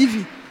Christian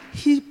TV,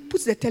 he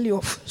puts the telly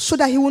off so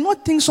that he will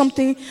not think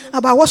something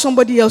about what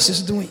somebody else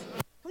is doing.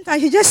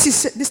 Sometimes he just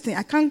sees this thing.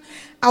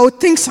 I will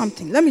think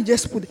something. Let me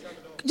just put it.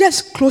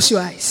 Just close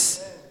your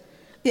eyes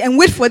and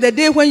wait for the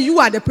day when you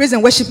are the praise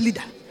and worship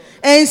leader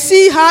and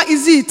see how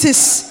easy it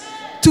is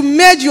to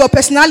merge your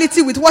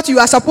personality with what you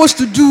are supposed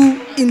to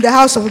do in the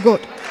house of God.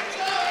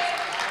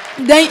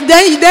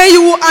 Then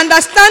you will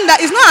understand that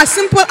it's not as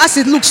simple as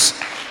it looks.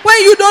 When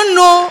you don't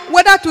know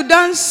whether to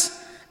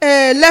dance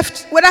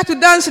left, whether to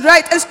dance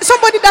right, and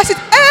somebody does it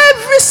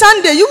every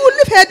Sunday, you will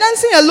leave her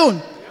dancing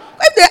alone.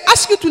 If they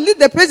ask you to lead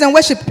the praise and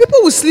worship,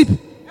 people will sleep.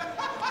 People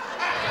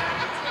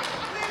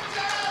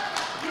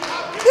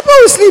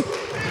will sleep.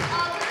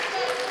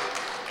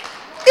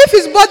 If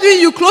it's bothering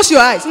you, close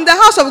your eyes. In the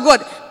house of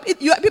God,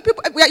 you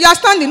are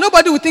standing.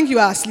 Nobody will think you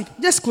are asleep.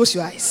 Just close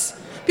your eyes.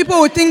 People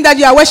will think that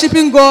you are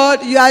worshiping God.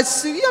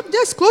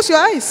 Just close your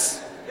eyes.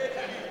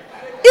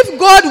 If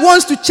God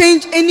wants to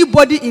change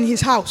anybody in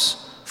his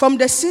house, from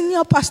the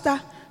senior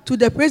pastor to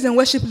the praise and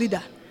worship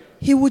leader,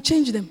 he will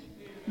change them.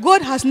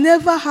 God has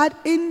never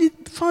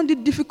found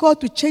it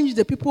difficult to change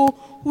the people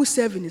who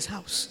serve in his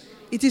house.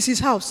 It is his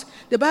house.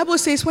 The Bible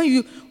says when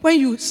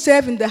you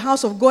serve in the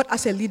house of God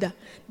as a leader,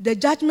 the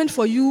judgment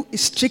for you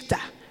is stricter.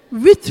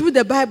 Read through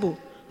the Bible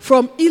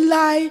from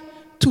Eli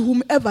to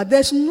whomever.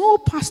 There's no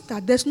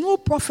pastor, there's no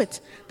prophet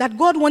that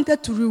God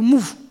wanted to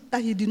remove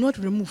that he did not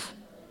remove.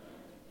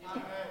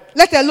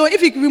 Let alone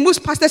if he removes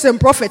pastors and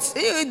prophets,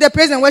 the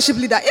praise and worship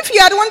leader. If he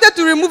had wanted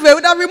to remove it, he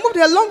would have removed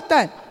it a long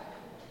time.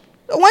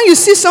 When you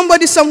see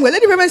somebody somewhere,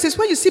 Lady Reverend says,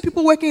 when you see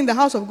people working in the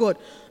house of God,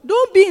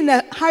 don't be in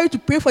a hurry to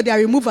pray for their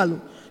removal,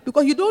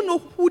 because you don't know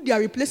who their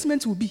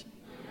replacement will be.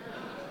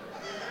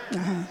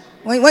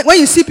 When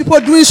you see people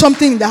doing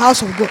something in the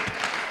house of God,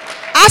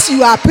 as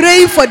you are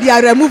praying for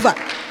their removal,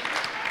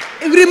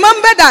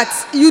 remember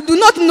that you do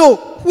not know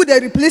who the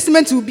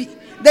replacement will be.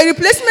 The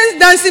replacement's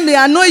dancing may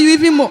annoy you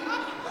even more.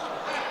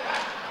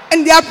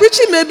 And their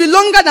preaching may be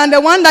longer than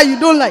the one that you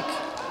don't like.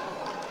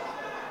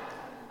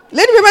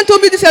 Lady Reverend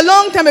told me this a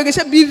long time ago. She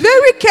said, be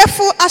very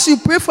careful as you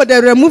pray for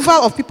the removal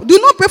of people. Do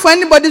not pray for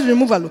anybody's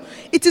removal.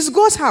 It is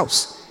God's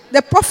house.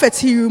 The prophets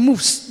he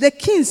removes. The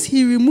kings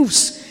he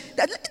removes.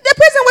 The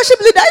praise and worship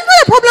leader is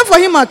not a problem for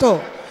him at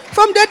all.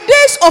 From the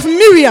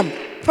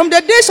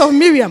days of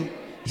Miriam,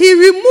 he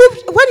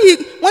removed, when he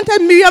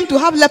wanted Miriam to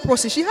have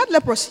leprosy, she had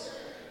leprosy.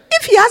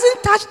 If he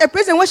hasn't touched a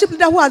praise and worship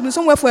leader who has been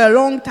somewhere for a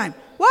long time,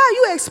 why are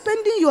you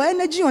expending your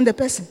energy on the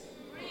person?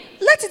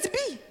 Let it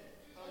be.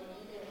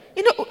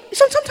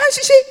 Sometimes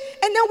you see,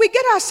 and then we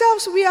get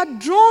ourselves, we are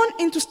drawn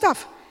into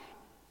stuff.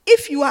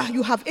 If you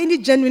have any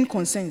genuine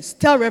concerns,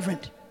 tell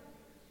Reverend.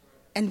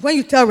 And when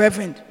you tell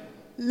Reverend,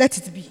 let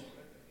it be.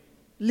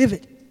 Live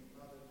it.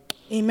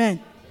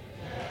 Amen.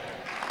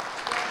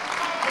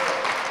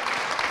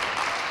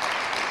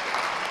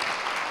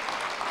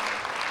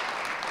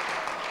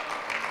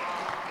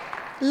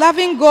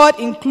 Loving God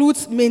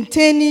includes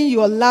maintaining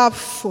your love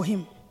for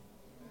him.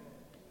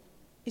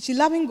 If you're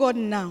loving God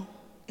now,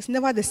 it's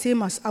never the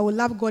same as I will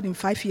love God in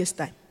 5 years'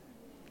 time.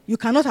 You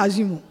cannot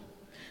assume,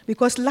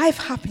 because life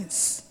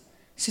happens,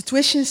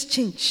 situations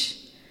change,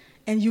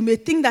 and you may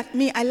think that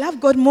I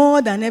love God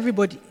more than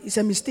everybody. It's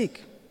a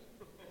mistake.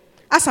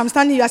 As I'm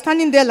standing, you are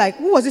standing there like,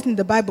 who was it in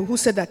the Bible who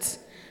said that?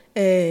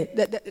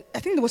 I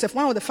think there was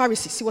one of the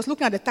Pharisees. He was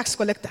looking at the tax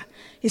collector.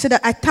 He said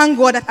that I thank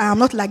God that I am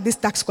not like this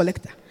tax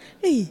collector.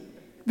 Hey,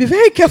 be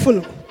very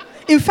careful.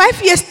 In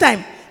 5 years'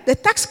 time, the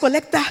tax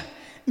collector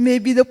may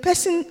be the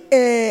person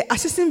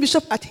assistant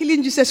bishop at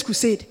Healing Jesus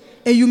Crusade,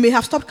 and you may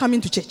have stopped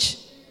coming to church.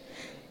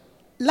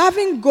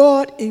 Loving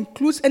God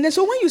includes, and then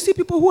so when you see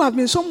people who have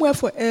been somewhere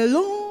for a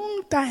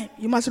long time,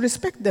 you must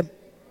respect them.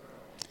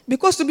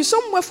 Because to be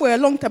somewhere for a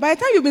long time, by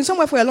the time you've been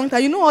somewhere for a long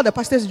time, you know all the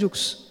pastor's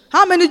jokes.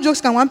 How many jokes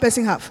can one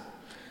person have?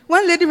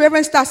 When Lady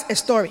Reverend starts a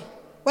story,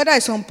 Whether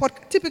it's on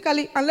podcast,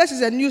 typically, unless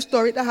it's a news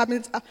story that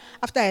happens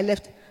after I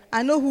left,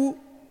 I know who,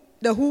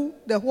 the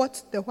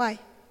what, the why,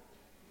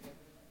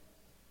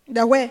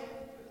 the where,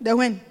 the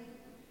when.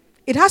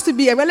 It has to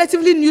be a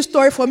relatively new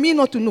story for me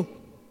not to know.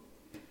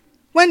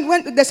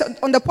 When there's,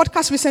 on the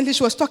podcast recently,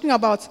 she was talking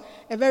about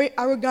a very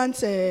arrogant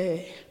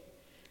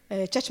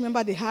church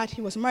member they had.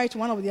 He was married to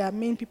one of their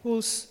main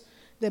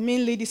the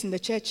main ladies in the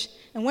church.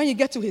 And when you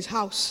get to his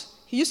house,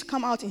 he used to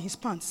come out in his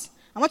pants.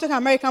 I'm not talking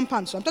American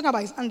pants, so I'm talking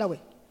about his underwear.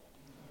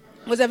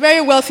 He was a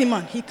very wealthy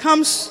man. He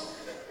comes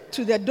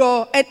to the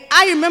door, and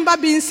I remember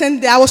being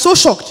sent there. I was so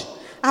shocked.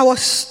 I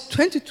was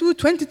 22,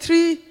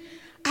 23.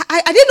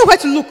 I didn't know where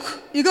to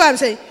look. You know what I'm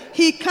saying?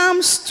 He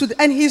comes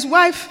and his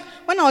wife,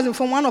 when I was in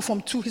Form 1 or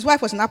Form 2, his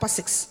wife was in Upper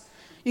 6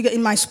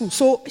 in my school.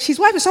 So his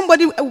wife is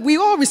somebody we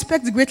all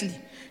respect greatly.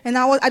 And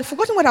I'd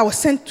forgotten what I was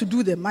sent to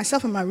do there,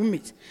 myself and my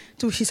roommate.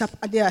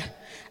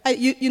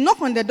 You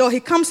knock on the door, he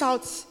comes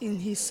out in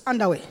his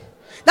underwear.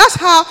 That's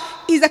how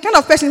he's the kind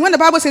of person, when the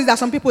Bible says that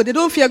some people, they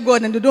don't fear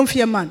God and they don't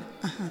fear man.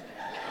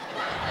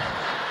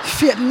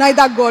 Fear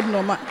neither God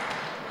nor man.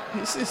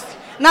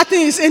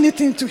 Nothing is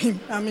anything to him.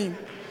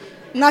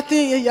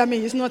 Nothing,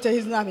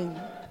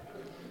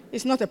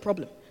 it's not a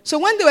problem. So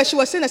one day when she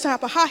was saying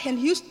about her, and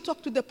he used to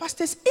talk to the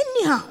pastors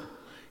anyhow.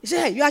 He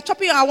said, hey, you are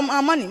chopping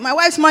our money, my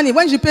wife's money.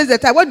 When she pays the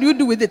tithe, what do you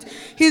do with it?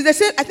 He's the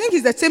same. I think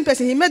he's the same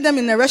person. He met them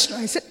in a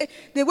restaurant. He said, hey,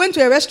 they went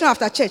to a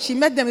restaurant after church. He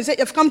met them. He said,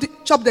 you've come to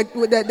chop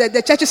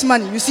the church's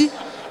money, you see.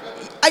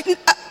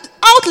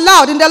 Out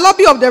loud in the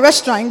lobby of the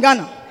restaurant in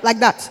Ghana, like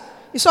that.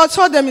 He saw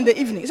them in the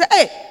evening. He said,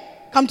 hey,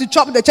 come to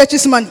chop the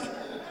church's money.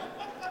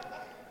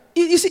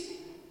 You see,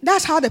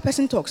 that's how the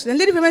person talks. Then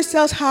Lady Women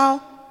tells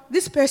how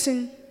this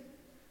person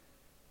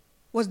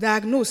was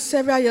diagnosed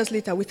several years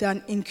later with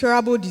an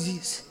incurable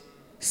disease.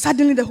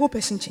 Suddenly, the whole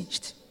person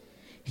changed.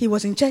 He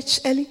was in church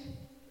early. He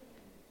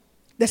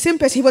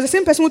was the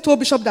same person who told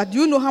Bishop that, do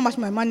you know how much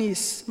my money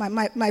is,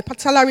 my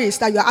salary is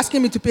that you are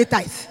asking me to pay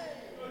tithe?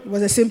 He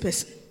was the same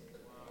person.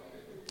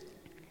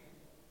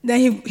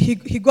 Then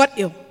he got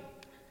ill.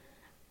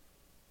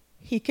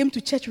 He came to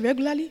church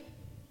regularly.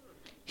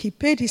 He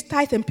paid his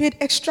tithe and paid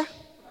extra.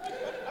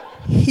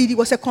 He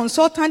was a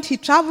consultant. He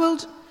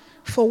traveled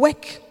for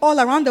work all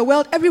around the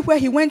world. Everywhere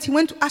he went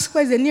to ask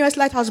where is the nearest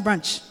Lighthouse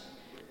branch.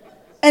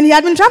 And he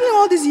had been traveling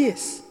all these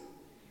years.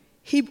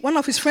 One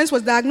of his friends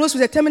was diagnosed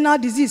with a terminal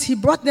disease. He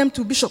brought them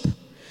to Bishop.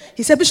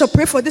 He said, Bishop,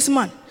 pray for this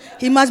man.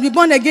 He must be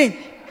born again.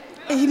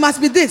 He must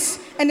be this.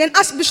 And then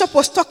as Bishop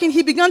was talking,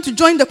 he began to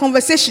join the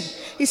conversation.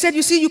 He said,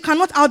 you see, you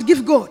cannot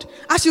outgive God.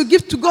 As you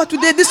give to God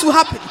today, this will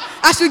happen.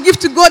 As you give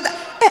to God,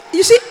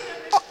 you see,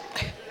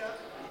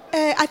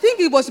 I think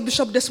it was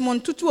Bishop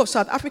Desmond Tutu of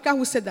South Africa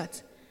who said that.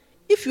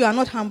 If you are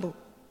not humble,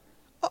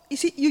 you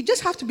see, you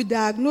just have to be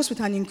diagnosed with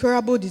an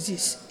incurable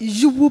disease.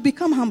 You will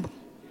become humble.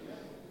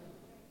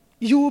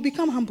 You will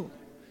become humble.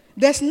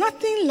 There's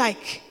nothing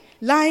like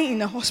lying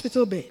in a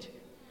hospital bed,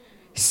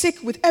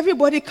 sick, with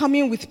everybody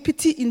coming with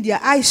pity in their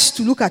eyes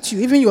to look at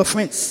you, even your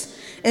friends.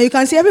 And you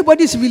can see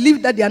everybody is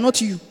relieved that they are not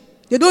you.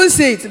 They don't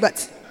say it,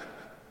 but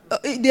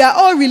they are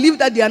all relieved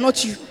that they are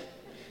not you.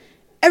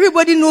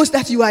 Everybody knows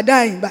that you are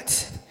dying,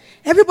 but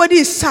everybody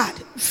is sad.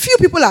 Few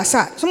people are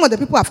sad. Some of the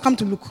people have come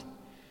to look.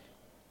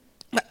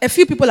 A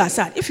few people are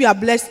sad. If you are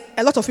blessed,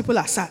 a lot of people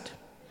are sad.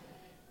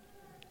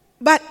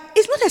 But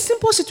it's not a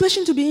simple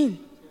situation to be in.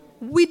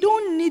 We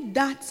don't need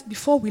that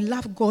before we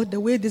love God the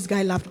way this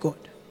guy loved God.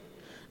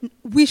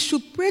 We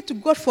should pray to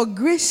God for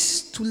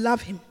grace to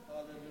love him.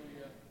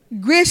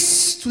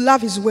 Grace to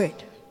love his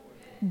word.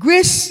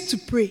 Grace to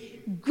pray.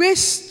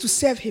 Grace to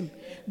serve him.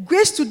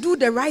 Grace to do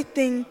the right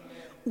thing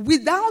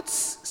without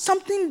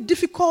something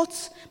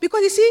difficult.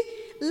 Because you see,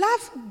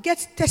 love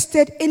gets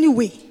tested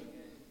anyway.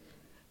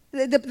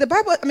 The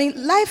Bible,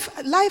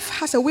 life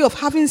has a way of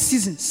having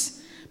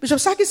seasons. Bishop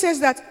Saki says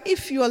that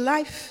if your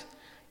life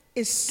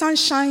is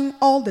sunshine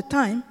all the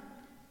time,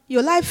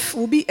 your life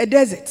will be a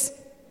desert.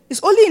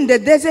 It's only in the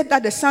desert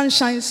that the sun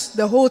shines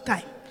the whole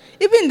time.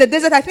 Even in the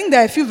desert, I think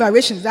there are a few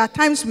variations. There are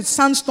times with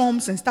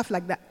sandstorms and stuff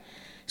like that.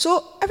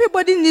 So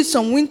everybody needs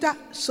some winter,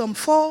 some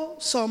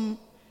fall, some...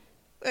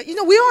 we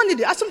all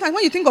need it. Sometimes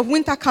when you think of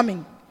winter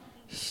coming,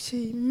 you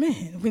say,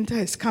 man, winter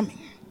is coming.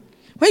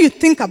 When you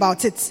think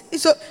about it.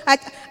 So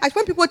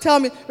when people tell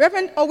me,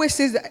 Reverend always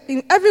says that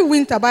in every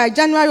winter, by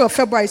January or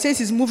February, he says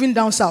he's moving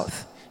down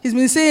south. He's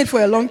been saying it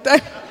for a long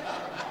time.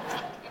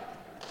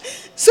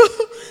 So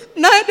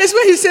now that's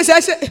when he says, I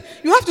said,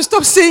 you have to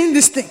stop saying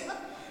this thing.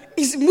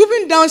 He's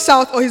moving down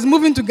south or he's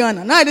moving to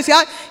Ghana. Now they say,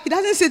 he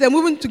doesn't say they're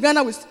moving to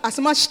Ghana with as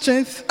much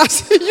strength as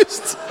he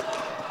used to.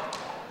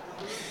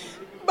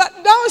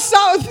 But down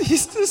south, he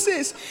still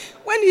says,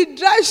 when he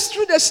drives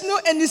through the snow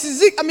and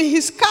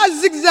his car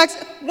zigzags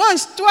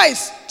once,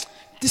 twice,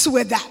 this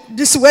weather.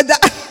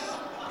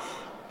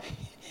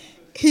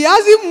 He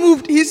hasn't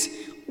moved. He's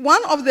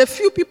one of the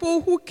few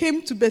people who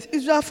came to Beth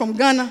Israel from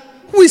Ghana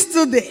who is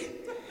still there.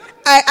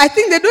 I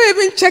think they don't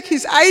even check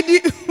his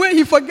ID when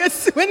he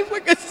forgets his ID.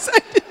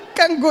 He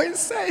can't go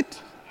inside.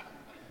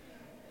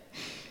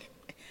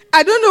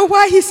 I don't know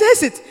why he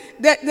says it.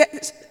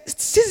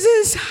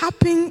 seasons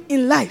happen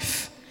in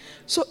life.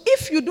 So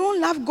if you don't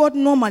love God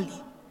normally,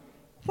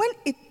 when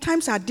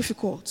times are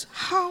difficult,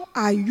 how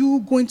are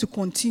you going to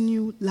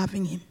continue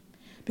loving him?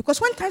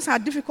 Because when times are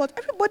difficult,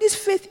 everybody's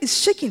faith is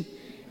shaken.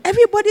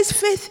 Everybody's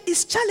faith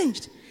is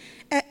challenged.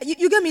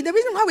 You get me? The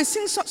reason why we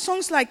sing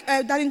songs like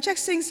Darlene Check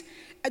sings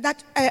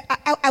that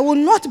I will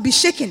not be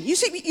shaken. You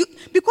see,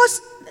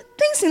 because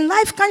things in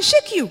life can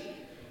shake you.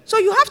 So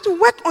you have to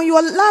work on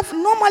your love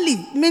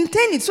normally,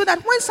 maintain it so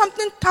that when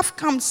something tough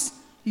comes,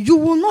 you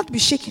will not be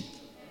shaken.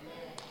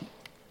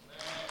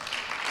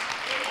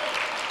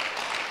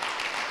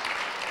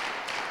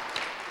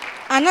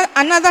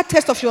 Another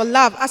test of your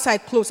love, as I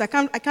close, I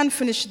can't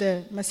finish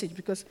the message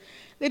because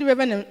Lady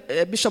Reverend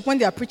and Bishop, when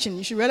they are preaching,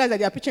 you should realize that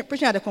they are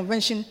preaching at the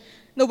convention.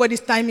 Nobody's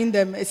timing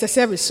them. It's a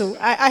service, so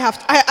I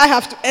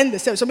have to end the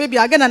service. So maybe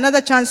I'll get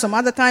another chance some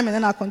other time, and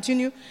then I'll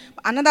continue.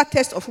 But another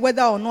test of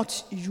whether or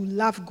not you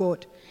love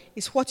God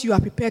is what you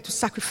are prepared to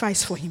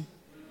sacrifice for him.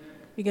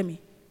 You get me?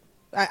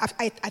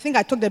 I think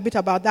I talked a bit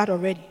about that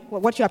already.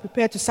 What you are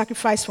prepared to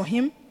sacrifice for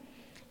him.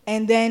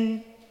 And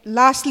then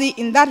lastly,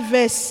 in that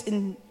verse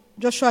in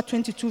Joshua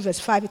 22 verse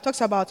 5, it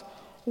talks about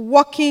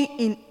walking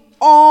in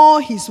all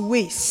his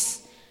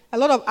ways. A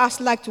lot of us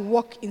like to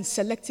walk in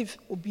selective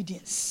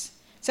obedience.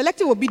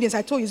 Selective obedience,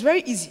 I told you, is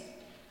very easy.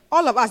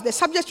 All of us, the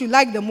subject you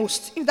like the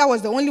most, if that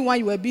was the only one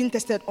you were being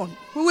tested on,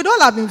 we would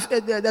all have been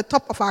the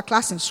top of our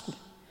class in school.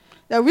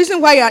 The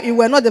reason why you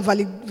were not the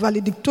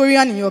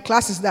valedictorian in your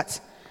class is that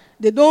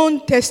they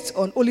don't test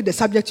on only the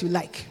subject you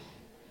like.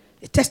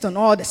 They test on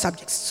all the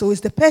subjects. So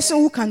it's the person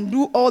who can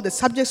do all the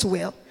subjects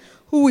well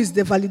who is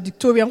the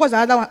valedictorian. What's the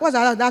other one?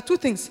 There are two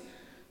things.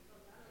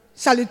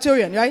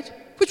 Salutatorian, right?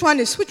 Which one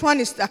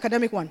is the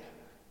academic one?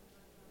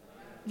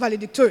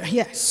 Valedictorian,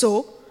 yes.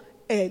 So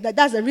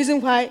that's the reason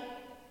why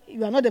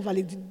you are not the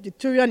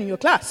valedictorian in your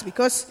class,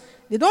 because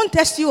they don't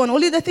test you on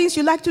only the things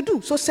you like to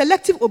do. So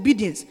selective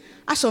obedience.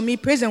 As for me,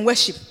 praise and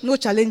worship, no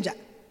challenger.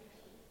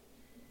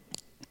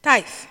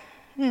 Tithe,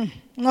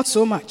 not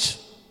so much.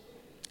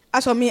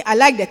 As for me, I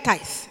like the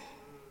tithe.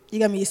 You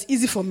get me? It's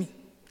easy for me.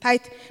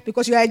 Tithe,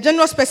 because you are a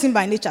generous person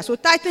by nature. So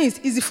tithing is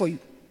easy for you.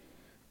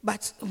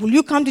 But will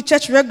you come to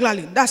church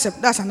regularly?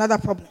 That's another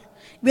problem.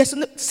 We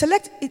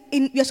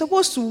are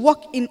supposed to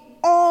walk in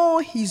all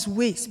his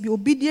ways, be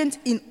obedient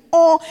in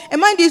all.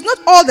 And mind you, it's not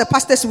all the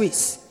pastor's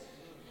ways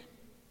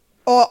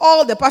or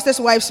all the pastor's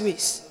wife's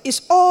ways.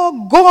 It's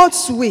all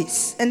God's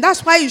ways. And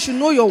that's why you should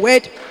know your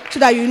word so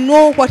that you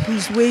know what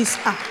his ways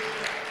are.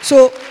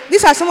 So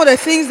these are some of the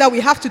things that we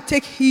have to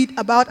take heed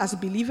about as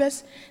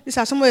believers. These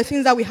are some of the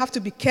things that we have to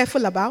be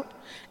careful about.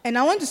 And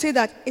I want to say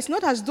that it's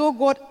not as though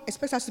God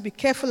expects us to be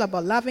careful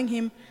about loving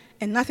him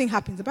and nothing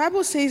happens. The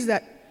Bible says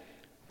that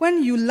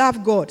when you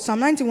love God, Psalm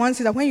 91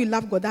 says that when you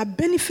love God, there are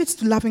benefits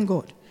to loving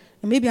God.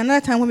 And maybe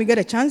another time when we get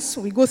a chance,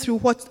 we go through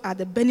what are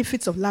the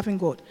benefits of loving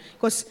God.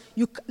 Because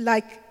you,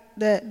 like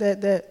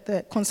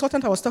the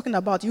consultant I was talking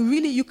about,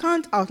 you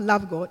can't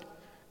outlove God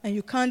and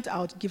you can't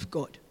outgive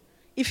God.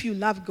 If you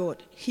love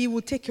God, he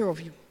will take care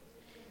of you.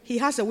 He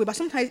has a way, but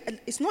sometimes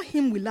it's not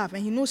him we love,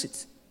 and he knows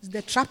it. It's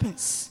the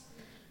trappings,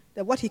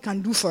 that what he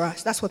can do for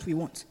us. That's what we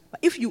want.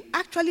 But if you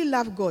actually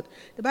love God,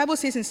 the Bible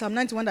says in Psalm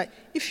 91 that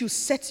if you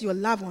set your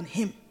love on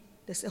him,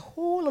 there's a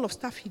whole lot of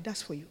stuff he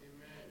does for you.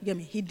 You get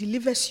me? He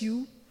delivers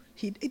you.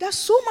 He does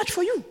so much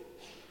for you.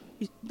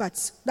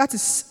 But that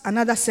is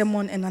another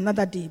sermon and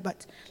another day.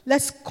 But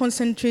let's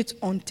concentrate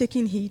on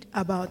taking heed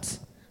about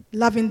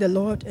loving the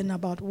Lord and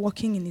about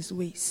walking in his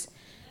ways.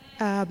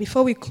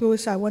 Before we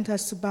close, I want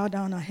us to bow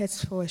down our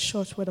heads for a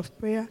short word of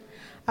prayer.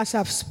 As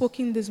I've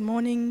spoken this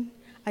morning,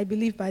 I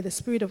believe by the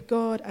Spirit of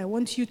God, I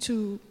want you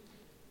to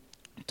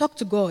talk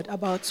to God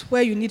about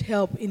where you need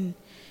help in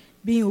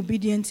being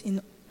obedient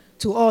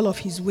to all of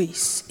his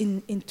ways,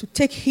 to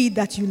take heed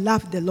that you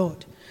love the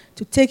Lord,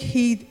 to take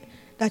heed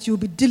that you'll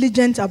be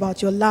diligent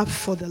about your love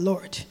for the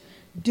Lord,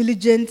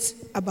 diligent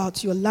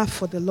about your love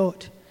for the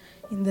Lord.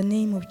 In the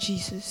name of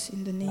Jesus,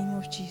 in the name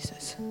of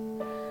Jesus.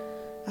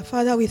 Our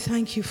Father, we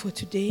thank you for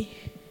today,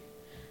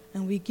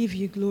 and we give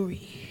you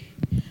glory.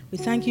 We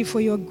thank you for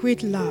your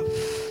great love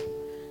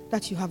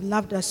that you have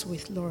loved us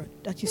with, Lord,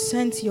 that you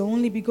sent your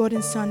only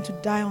begotten Son to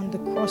die on the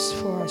cross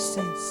for our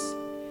sins.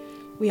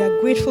 We are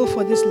grateful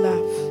for this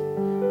love.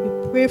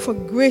 We pray for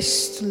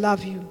grace to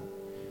love you.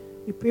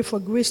 We pray for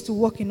grace to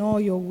walk in all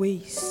your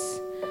ways.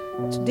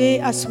 Today,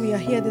 as we are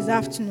here this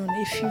afternoon,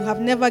 if you have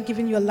never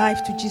given your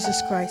life to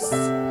Jesus Christ,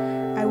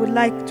 I would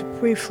like to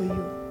pray for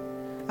you.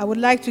 I would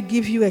like to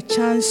give you a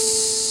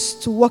chance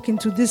to walk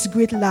into this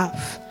great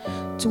love,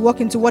 to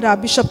walk into what our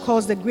bishop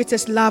calls the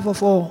greatest love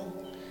of all.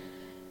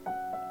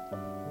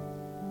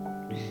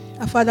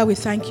 Our Father, we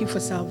thank you for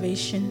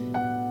salvation.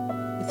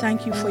 We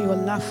thank you for your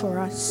love for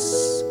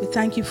us. We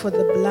thank you for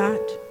the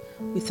blood.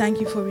 We thank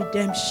you for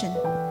redemption.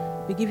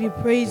 We give you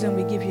praise and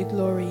we give you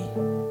glory.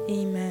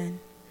 Amen.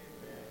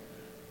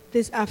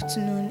 This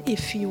afternoon,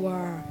 if you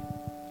are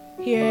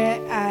here,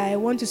 I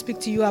want to speak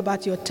to you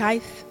about your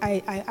tithe.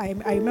 I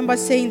remember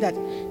saying that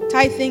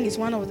tithing is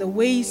one of the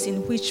ways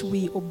in which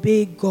we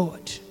obey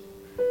God.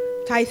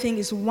 Tithing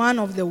is one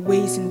of the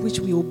ways in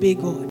which we obey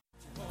God.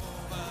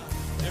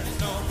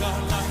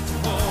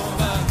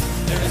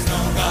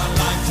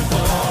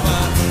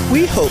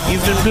 We hope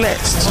you've been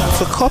blessed.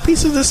 For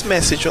copies of this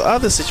message or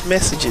other such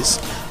messages,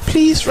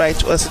 please write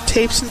to us at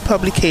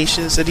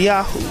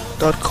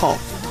tapesandpublications@yahoo.com.